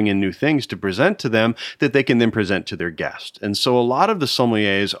and to bring in new things to present to them that they can then present to their guests. And so a lot of the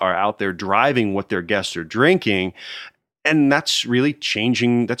sommeliers are out there driving what their guests are drinking. And that's really changed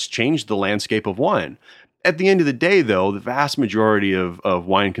the landscape of wine. At the end of the day, though, the vast majority of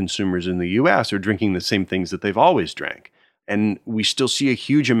wine consumers in the U.S. are drinking the same things that they've always drank. And we still see a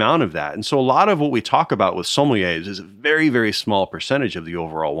huge amount of that. And so a lot of what we talk about with sommeliers is a very, very small percentage of the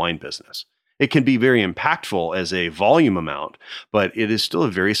overall wine business. It can be very impactful as a volume amount, but it is still a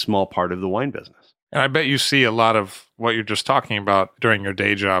very small part of the wine business. And I bet you see a lot of what you're just talking about during your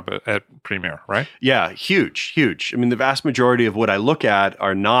day job at Premier, right? Yeah, huge. I mean, the vast majority of what I look at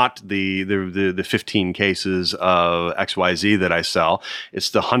are not the 15 cases of XYZ that I sell. It's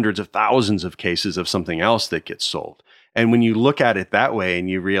the hundreds of thousands of cases of something else that gets sold. And when you look at it that way and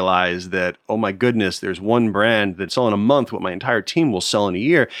you realize that, oh my goodness, there's one brand that's selling a month what my entire team will sell in a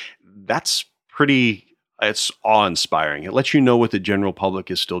year, it's awe-inspiring. It lets you know what the general public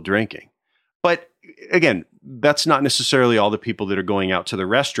is still drinking. But again, that's not necessarily all the people that are going out to the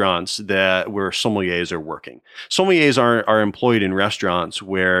restaurants where sommeliers are working. Sommeliers are employed in restaurants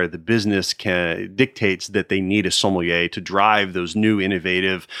where the business dictates that they need a sommelier to drive those new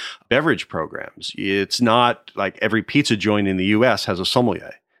innovative beverage programs. It's not like every pizza joint in the U.S. has a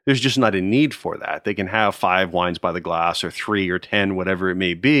sommelier. There's just not a need for that. They can have 5 wines by the glass or 3 or 10, whatever it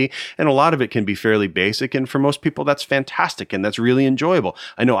may be. And a lot of it can be fairly basic. And for most people, that's fantastic. And that's really enjoyable.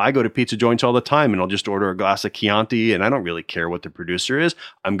 I know I go to pizza joints all the time and I'll just order a glass of Chianti and I don't really care what the producer is.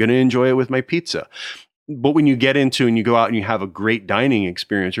 I'm going to enjoy it with my pizza. But when you get into and you go out and you have a great dining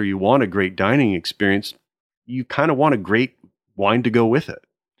experience or you want a great dining experience, you kind of want a great wine to go with it.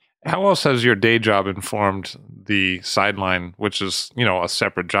 How else has your day job informed the sideline, which is, a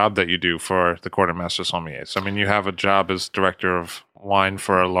separate job that you do for the Quartermaster Sommeliers? I mean, you have a job as director of wine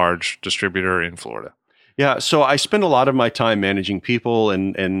for a large distributor in Florida. Yeah, so I spend a lot of my time managing people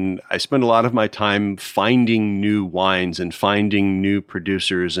and I spend a lot of my time finding new wines and finding new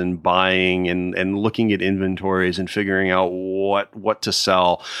producers and buying and looking at inventories and figuring out what to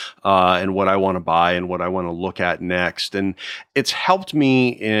sell and what I want to buy and what I want to look at next. And it's helped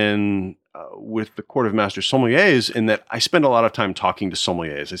me with the Court of Master Sommeliers in that I spend a lot of time talking to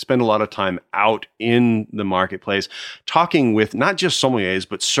sommeliers. I spend a lot of time out in the marketplace talking with not just sommeliers,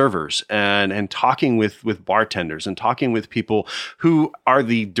 but servers and talking with bartenders and talking with people who are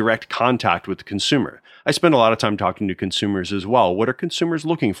the direct contact with the consumer. I spend a lot of time talking to consumers as well. What are consumers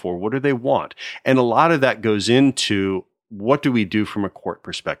looking for? What do they want? And a lot of that goes into what do we do from a court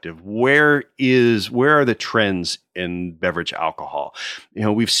perspective? Where are the trends in beverage alcohol?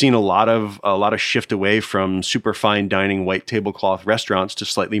 We've seen a lot of shift away from super fine dining, white tablecloth restaurants to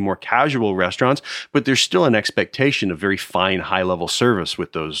slightly more casual restaurants, but there's still an expectation of very fine, high level service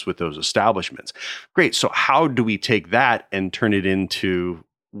with those establishments. Great. So how do we take that and turn it into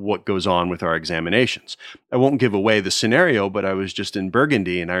what goes on with our examinations? I won't give away the scenario, but I was just in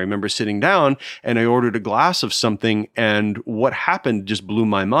Burgundy and I remember sitting down and I ordered a glass of something, and what happened just blew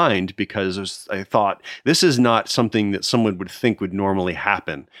my mind because I thought, this is not something that someone would think would normally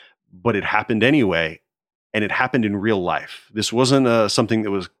happen, but it happened anyway. And it happened in real life. This wasn't something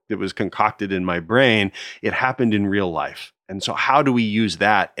that was concocted in my brain. It happened in real life. And so how do we use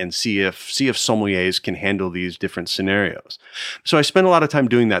that and see if sommeliers can handle these different scenarios? So I spent a lot of time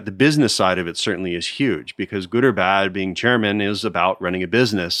doing that. The business side of it certainly is huge because, good or bad, being chairman is about running a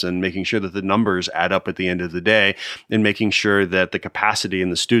business and making sure that the numbers add up at the end of the day, and making sure that the capacity and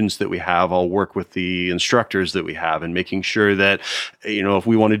the students that we have all work with the instructors that we have, and making sure that, if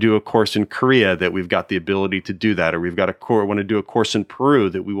we want to do a course in Korea, that we've got the ability to do that, or we've got want to do a course in Peru,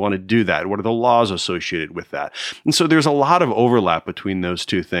 that we want to do that. What are the laws associated with that? And so there's a lot of overlap between those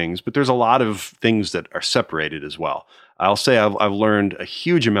two things, but there's a lot of things that are separated as well. I'll say I've learned a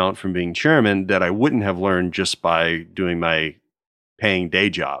huge amount from being chairman that I wouldn't have learned just by doing my paying day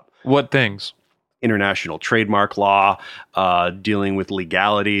job. What things? International trademark law, dealing with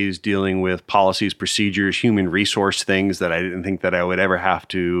legalities, dealing with policies, procedures, human resource things that I didn't think that I would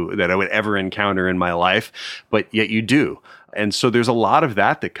ever encounter in my life, but yet you do. And so there's a lot of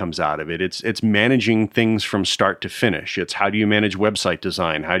that comes out of it. It's managing things from start to finish. It's how do you manage website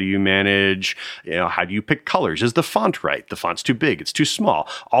design? How do you manage, how do you pick colors? Is the font right? The font's too big, it's too small.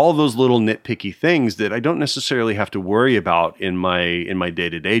 All of those little nitpicky things that I don't necessarily have to worry about in my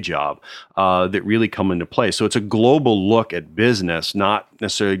day-to-day job that really come into play. So it's a global look at business, not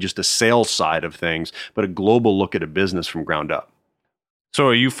necessarily just a sales side of things, but a global look at a business from ground up. So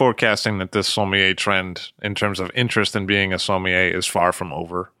are you forecasting that this sommelier trend in terms of interest in being a sommelier is far from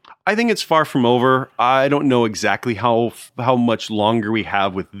over? I think it's far from over. I don't know exactly how much longer we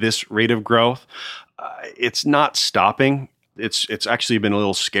have with this rate of growth. It's not stopping. It's actually been a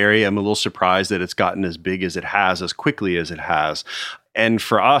little scary. I'm a little surprised that it's gotten as big as it has, as quickly as it has. And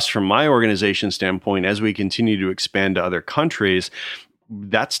for us, from my organization standpoint, as we continue to expand to other countries,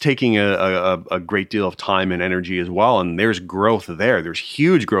 that's taking a great deal of time and energy as well. And there's growth there. There's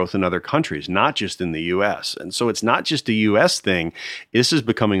huge growth in other countries, not just in the US. And so it's not just a US thing. This is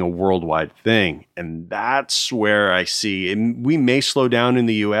becoming a worldwide thing. And that's where I see, and we may slow down in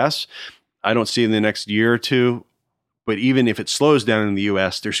the US. I don't see it in the next year or two. But even if it slows down in the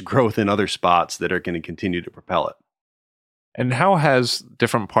US, there's growth in other spots that are going to continue to propel it. And how has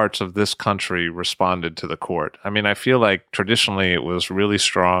different parts of this country responded to the court? I mean, I feel like traditionally it was really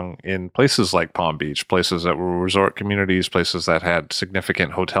strong in places like Palm Beach, places that were resort communities, places that had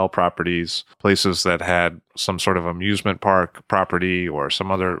significant hotel properties, places that had some sort of amusement park property or some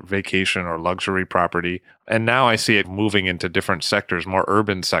other vacation or luxury property. And now I see it moving into different sectors, more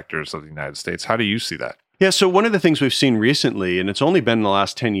urban sectors of the United States. How do you see that? Yeah, so one of the things we've seen recently, and it's only been in the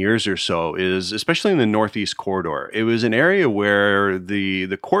last 10 years or so, is especially in the Northeast corridor. It was an area where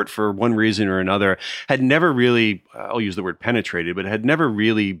the court, for one reason or another, had never really, I'll use the word penetrated, but had never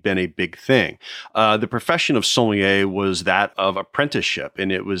really been a big thing. The profession of sommelier was that of apprenticeship,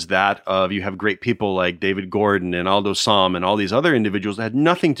 and it was that of, you have great people like David Gordon and Aldo Sam and all these other individuals that had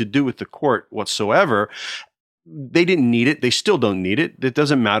nothing to do with the court whatsoever. They didn't need it. They still don't need it. It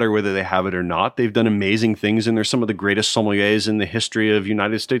doesn't matter whether they have it or not. They've done amazing things, and they're some of the greatest sommeliers in the history of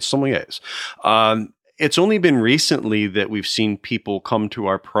United States sommeliers. It's only been recently that we've seen people come to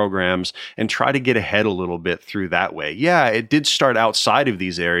our programs and try to get ahead a little bit through that way. Yeah, it did start outside of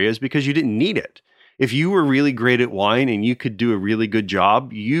these areas because you didn't need it. If you were really great at wine and you could do a really good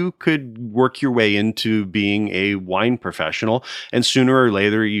job, you could work your way into being a wine professional. And sooner or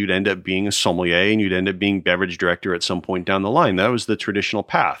later, you'd end up being a sommelier and you'd end up being beverage director at some point down the line. That was the traditional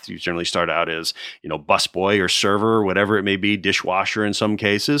path. You generally start out as, busboy or server or whatever it may be, dishwasher in some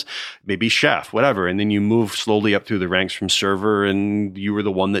cases, maybe chef, whatever. And then you move slowly up through the ranks from server, and you were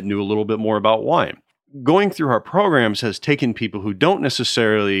the one that knew a little bit more about wine. Going through our programs has taken people who don't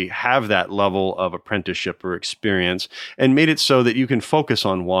necessarily have that level of apprenticeship or experience and made it so that you can focus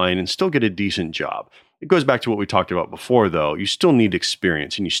on wine and still get a decent job. It goes back to what we talked about before, though. You still need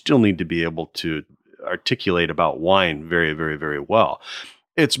experience, and you still need to be able to articulate about wine very, very, very well.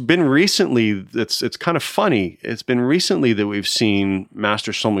 It's been recently, it's kind of funny. It's been recently that we've seen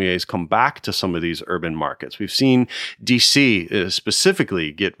master sommeliers come back to some of these urban markets. We've seen DC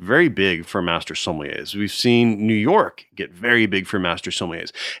specifically get very big for master sommeliers. We've seen New York get very big for master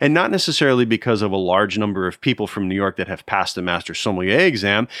sommeliers. And not necessarily because of a large number of people from New York that have passed the master sommelier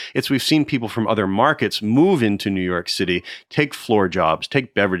exam. It's we've seen people from other markets move into New York City, take floor jobs,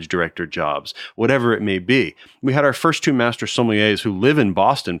 take beverage director jobs, whatever it may be. We had our first two master sommeliers who live in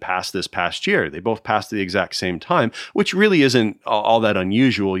Boston pass this past year. They both passed at the exact same time, which really isn't all that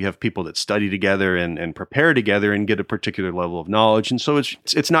unusual. You have people that study together and prepare together and get a particular level of knowledge. And so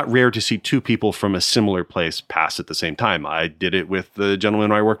it's not rare to see two people from a similar place pass at the same time. I did it with the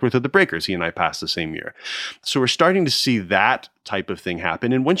gentleman I worked with at the Breakers. He and I passed the same year. So we're starting to see that type of thing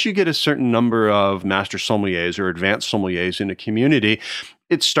happen. And once you get a certain number of master sommeliers or advanced sommeliers in a community,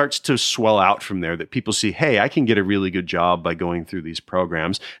 it starts to swell out from there, that people see, hey, I can get a really good job by going through these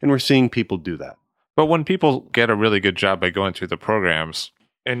programs. And we're seeing people do that. But when people get a really good job by going through the programs,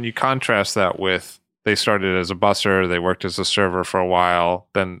 and you contrast that with they started as a busser, they worked as a server for a while,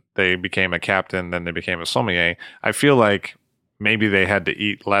 then they became a captain, then they became a sommelier, I feel like maybe they had to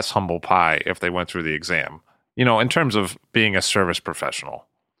eat less humble pie if they went through the exam, in terms of being a service professional.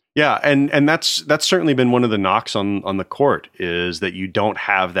 Yeah, and that's certainly been one of the knocks on the court, is that you don't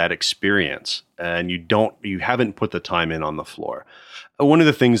have that experience and you haven't put the time in on the floor. One of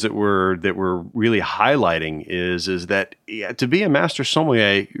the things that we're really highlighting is that to be a master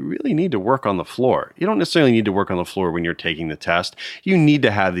sommelier, you really need to work on the floor. You don't necessarily need to work on the floor when you're taking the test. You need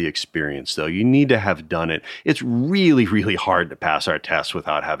to have the experience, though. You need to have done it. It's really, really hard to pass our tests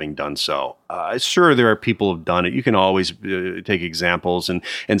without having done so. Sure, there are people who've done it. You can always take examples and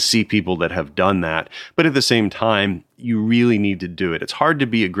see people that have done that. But at the same time, you really need to do it. It's hard to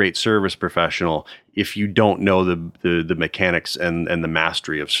be a great service professional if you don't know the mechanics and the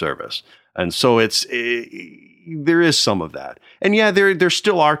mastery of service. And so there is some of that. And yeah, there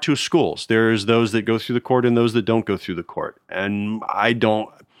still are two schools. There's those that go through the court and those that don't go through the court. And I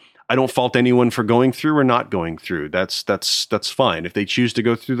don't fault anyone for going through or not going through. That's fine. If they choose to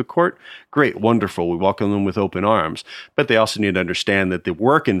go through the court, great, wonderful. We welcome them with open arms. But they also need to understand that the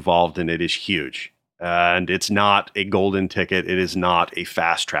work involved in it is huge. And it's not a golden ticket. It is not a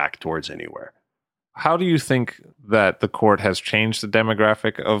fast track towards anywhere. How do you think that the court has changed the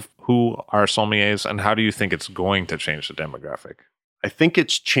demographic of who are sommeliers, and how do you think it's going to change the demographic? I think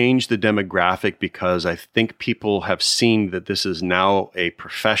it's changed the demographic because I think people have seen that this is now a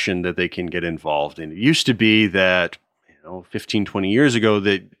profession that they can get involved in. It used to be that 15, 20 years ago,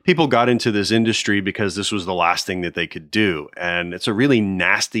 that people got into this industry because this was the last thing that they could do. And it's a really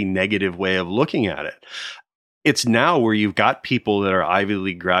nasty, negative way of looking at it. It's now where you've got people that are Ivy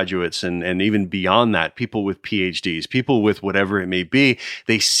League graduates and even beyond that, people with PhDs, people with whatever it may be.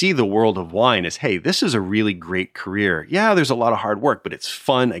 They see the world of wine as, hey, this is a really great career. Yeah, there's a lot of hard work, but it's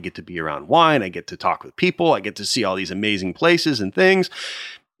fun. I get to be around wine. I get to talk with people. I get to see all these amazing places and things.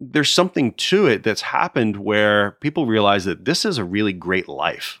 There's something to it that's happened where people realize that this is a really great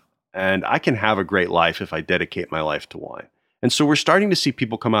life, and I can have a great life if I dedicate my life to wine. And so we're starting to see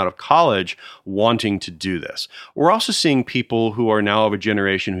people come out of college wanting to do this. We're also seeing people who are now of a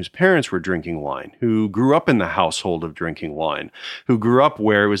generation whose parents were drinking wine, who grew up in the household of drinking wine, who grew up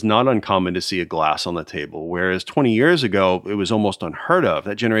where it was not uncommon to see a glass on the table, whereas 20 years ago, it was almost unheard of.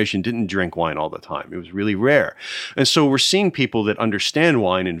 That generation didn't drink wine all the time. It was really rare. And so we're seeing people that understand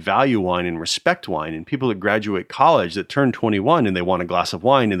wine and value wine and respect wine, and people that graduate college that turn 21 and they want a glass of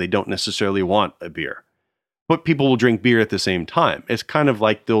wine and they don't necessarily want a beer. But people will drink beer at the same time. It's kind of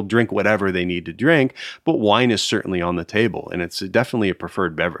like they'll drink whatever they need to drink, but wine is certainly on the table, and it's definitely a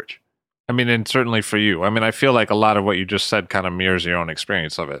preferred beverage. I mean, and certainly for you. I mean, I feel like a lot of what you just said kind of mirrors your own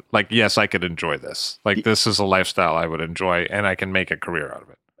experience of it. Like, yes, I could enjoy this. Like, this is a lifestyle I would enjoy, and I can make a career out of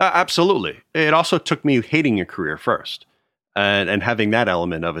it. Absolutely. It also took me hating a career first and having that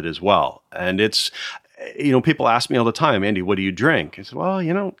element of it as well. And it's, people ask me all the time, Andy, what do you drink? I said, well,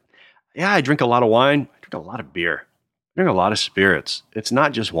 yeah, I drink a lot of wine. I drink a lot of beer. I drink a lot of spirits. It's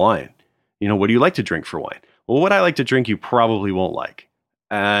not just wine. What do you like to drink for wine? Well, what I like to drink, you probably won't like.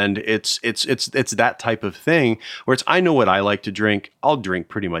 And it's that type of thing where I know what I like to drink. I'll drink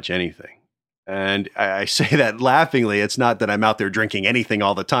pretty much anything. And I say that laughingly. It's not that I'm out there drinking anything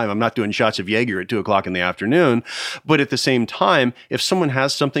all the time. I'm not doing shots of Jaeger at 2:00 in the afternoon. But at the same time, if someone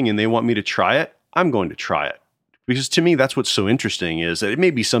has something and they want me to try it, I'm going to try it. Because to me, that's what's so interesting, is that it may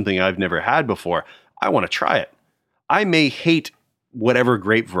be something I've never had before. I want to try it. I may hate whatever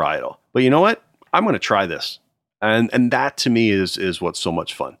grape varietal, but you know what? I'm going to try this. And that to me is what's so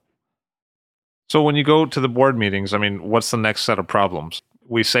much fun. So when you go to the board meetings, I mean, what's the next set of problems?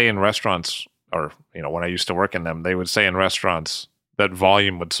 we say in restaurants, or when I used to work in them, they would say in restaurants that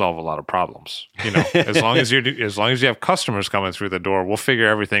volume would solve a lot of problems. As long as you have customers coming through the door, we'll figure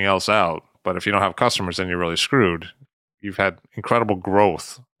everything else out. But if you don't have customers, then you're really screwed. You've had incredible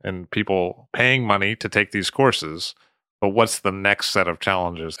growth and people paying money to take these courses. But what's the next set of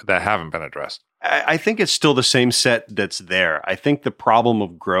challenges that haven't been addressed? I think it's still the same set that's there. I think the problem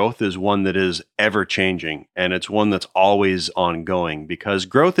of growth is one that is ever changing, and it's one that's always ongoing because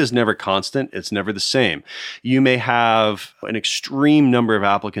growth is never constant. It's never the same. You may have an extreme number of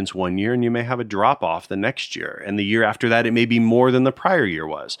applicants one year, and you may have a drop off the next year. And the year after that, it may be more than the prior year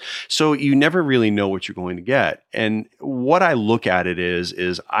was. So you never really know what you're going to get. And what I look at it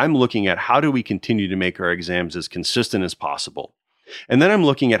is I'm looking at how do we continue to make our exams as consistent as possible. And then I'm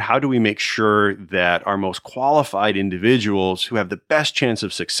looking at how do we make sure that our most qualified individuals who have the best chance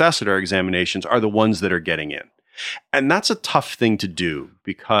of success at our examinations are the ones that are getting in. And that's a tough thing to do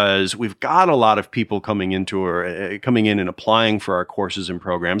because we've got a lot of people coming in and applying for our courses and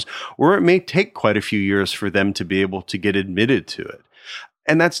programs where it may take quite a few years for them to be able to get admitted to it.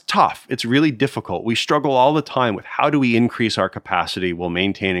 And that's tough. It's really difficult. We struggle all the time with how do we increase our capacity while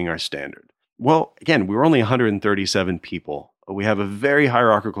maintaining our standard. Well, again, we were only 137 people. We have a very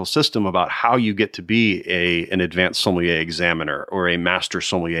hierarchical system about how you get to be an advanced sommelier examiner or a master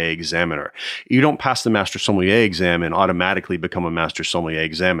sommelier examiner. You don't pass the master sommelier exam and automatically become a master sommelier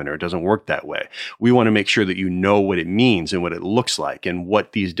examiner. It doesn't work that way. We want to make sure that you know what it means and what it looks like and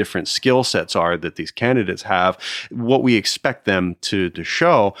what these different skill sets are that these candidates have, what we expect them to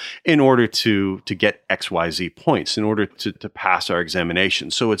show in order to get XYZ points, in order to pass our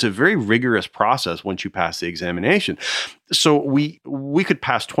examination. So it's a very rigorous process once you pass the examination. So we could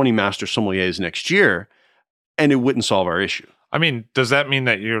pass 20 master sommeliers next year, and it wouldn't solve our issue. I mean, does that mean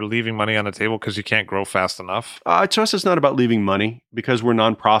that you're leaving money on the table because you can't grow fast enough? To us, it's not about leaving money. Because we're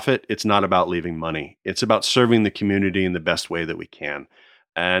nonprofit, it's not about leaving money. It's about serving the community in the best way that we can.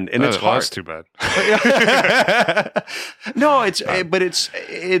 And it's hard. That's too bad. No,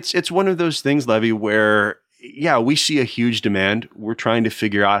 it's one of those things, Levy, where we see a huge demand. We're trying to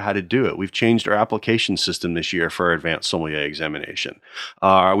figure out how to do it. We've changed our application system this year for our advanced sommelier examination.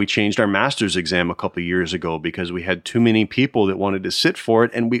 We changed our master's exam a couple of years ago because we had too many people that wanted to sit for it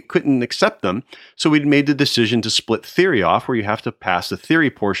and we couldn't accept them. So we made the decision to split theory off where you have to pass the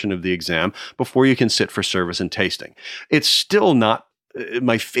theory portion of the exam before you can sit for service and tasting. It's still not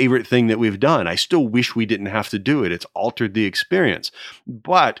my favorite thing that we've done. I still wish we didn't have to do it. It's altered the experience.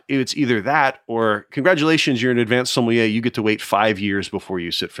 But it's either that or congratulations, you're an advanced sommelier. You get to wait 5 years before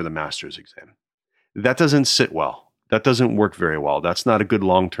you sit for the master's exam. That doesn't sit well. That doesn't work very well. That's not a good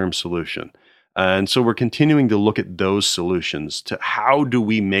long-term solution. And so we're continuing to look at those solutions to how do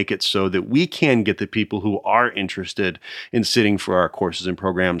we make it so that we can get the people who are interested in sitting for our courses and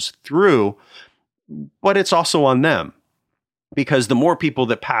programs through, but it's also on them. Because the more people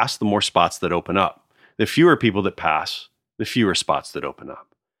that pass, the more spots that open up. The fewer people that pass, the fewer spots that open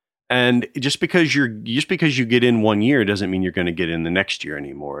up. And just because you get in 1 year doesn't mean you're going to get in the next year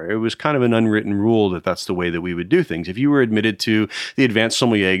anymore. It was kind of an unwritten rule that that's the way that we would do things. If you were admitted to the advanced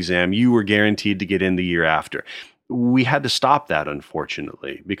sommelier exam, you were guaranteed to get in the year after. We had to stop that,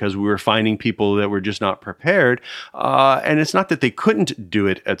 unfortunately, because we were finding people that were just not prepared. And it's not that they couldn't do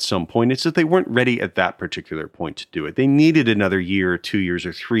it at some point. It's that they weren't ready at that particular point to do it. They needed another year or 2 years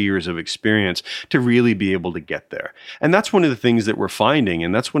or 3 years of experience to really be able to get there. And that's one of the things that we're finding.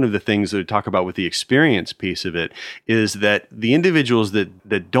 And that's one of the things that we talk about with the experience piece of it is that the individuals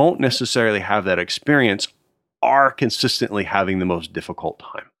that don't necessarily have that experience are consistently having the most difficult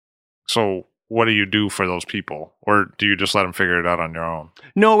time. So what do you do for those people? Or do you just let them figure it out on your own?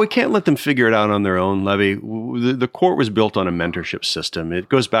 No, we can't let them figure it out on their own, Levy. The court was built on a mentorship system. It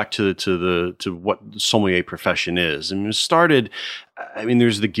goes back to what the sommelier profession is. And it started,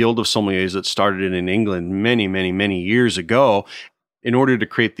 there's the Guild of Sommeliers that started in England many, many, many years ago in order to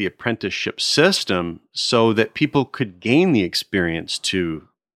create the apprenticeship system so that people could gain the experience to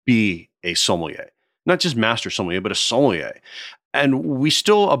be a sommelier. Not just master sommelier, but a sommelier. And we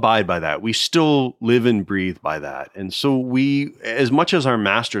still abide by that. We still live and breathe by that. And so we, as much as our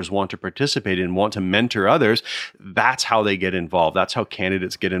masters want to participate and want to mentor others, that's how they get involved. That's how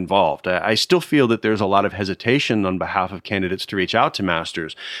candidates get involved. I still feel that there's a lot of hesitation on behalf of candidates to reach out to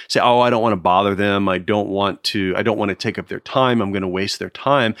masters. Say, I don't want to bother them. I don't want to take up their time. I'm going to waste their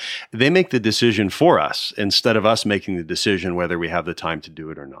time. They make the decision for us instead of us making the decision whether we have the time to do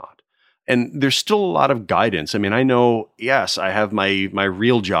it or not. And there's still a lot of guidance. I know, yes, I have my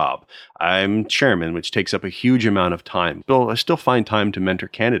real job. I'm chairman, which takes up a huge amount of time. I still find time to mentor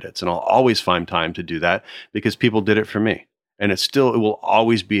candidates, and I'll always find time to do that because people did it for me. And it will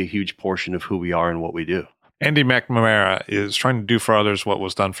always be a huge portion of who we are and what we do. Andy McNamara is trying to do for others what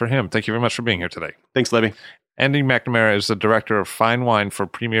was done for him. Thank you very much for being here today. Thanks, Levy. Andy McNamara is the director of fine wine for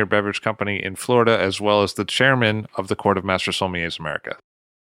Premier Beverage Company in Florida, as well as the chairman of the Court of Master Sommeliers America.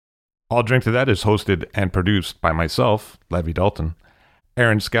 All Drink to That is hosted and produced by myself, Levy Dalton.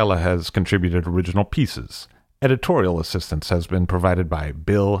 Aaron Scala has contributed original pieces. Editorial assistance has been provided by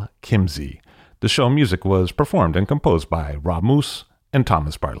Bill Kimsey. The show music was performed and composed by Rob Moose and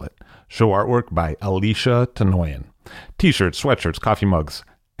Thomas Bartlett. Show artwork by Alicia Tenoyan. T-shirts, sweatshirts, coffee mugs,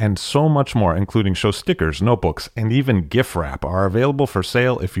 and so much more, including show stickers, notebooks, and even gift wrap are available for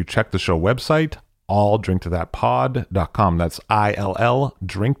sale if you check the show website, alldrinktothatpod.com. That's ILL,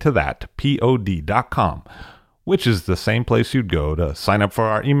 drinktothatpod.com, which is the same place you'd go to sign up for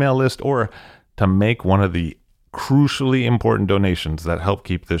our email list or to make one of the crucially important donations that help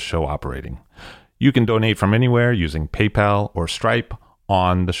keep this show operating. You can donate from anywhere using PayPal or Stripe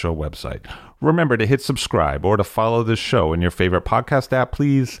on the show website. Remember to hit subscribe or to follow this show in your favorite podcast app,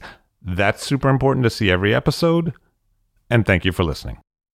 please. That's super important to see every episode. And thank you for listening.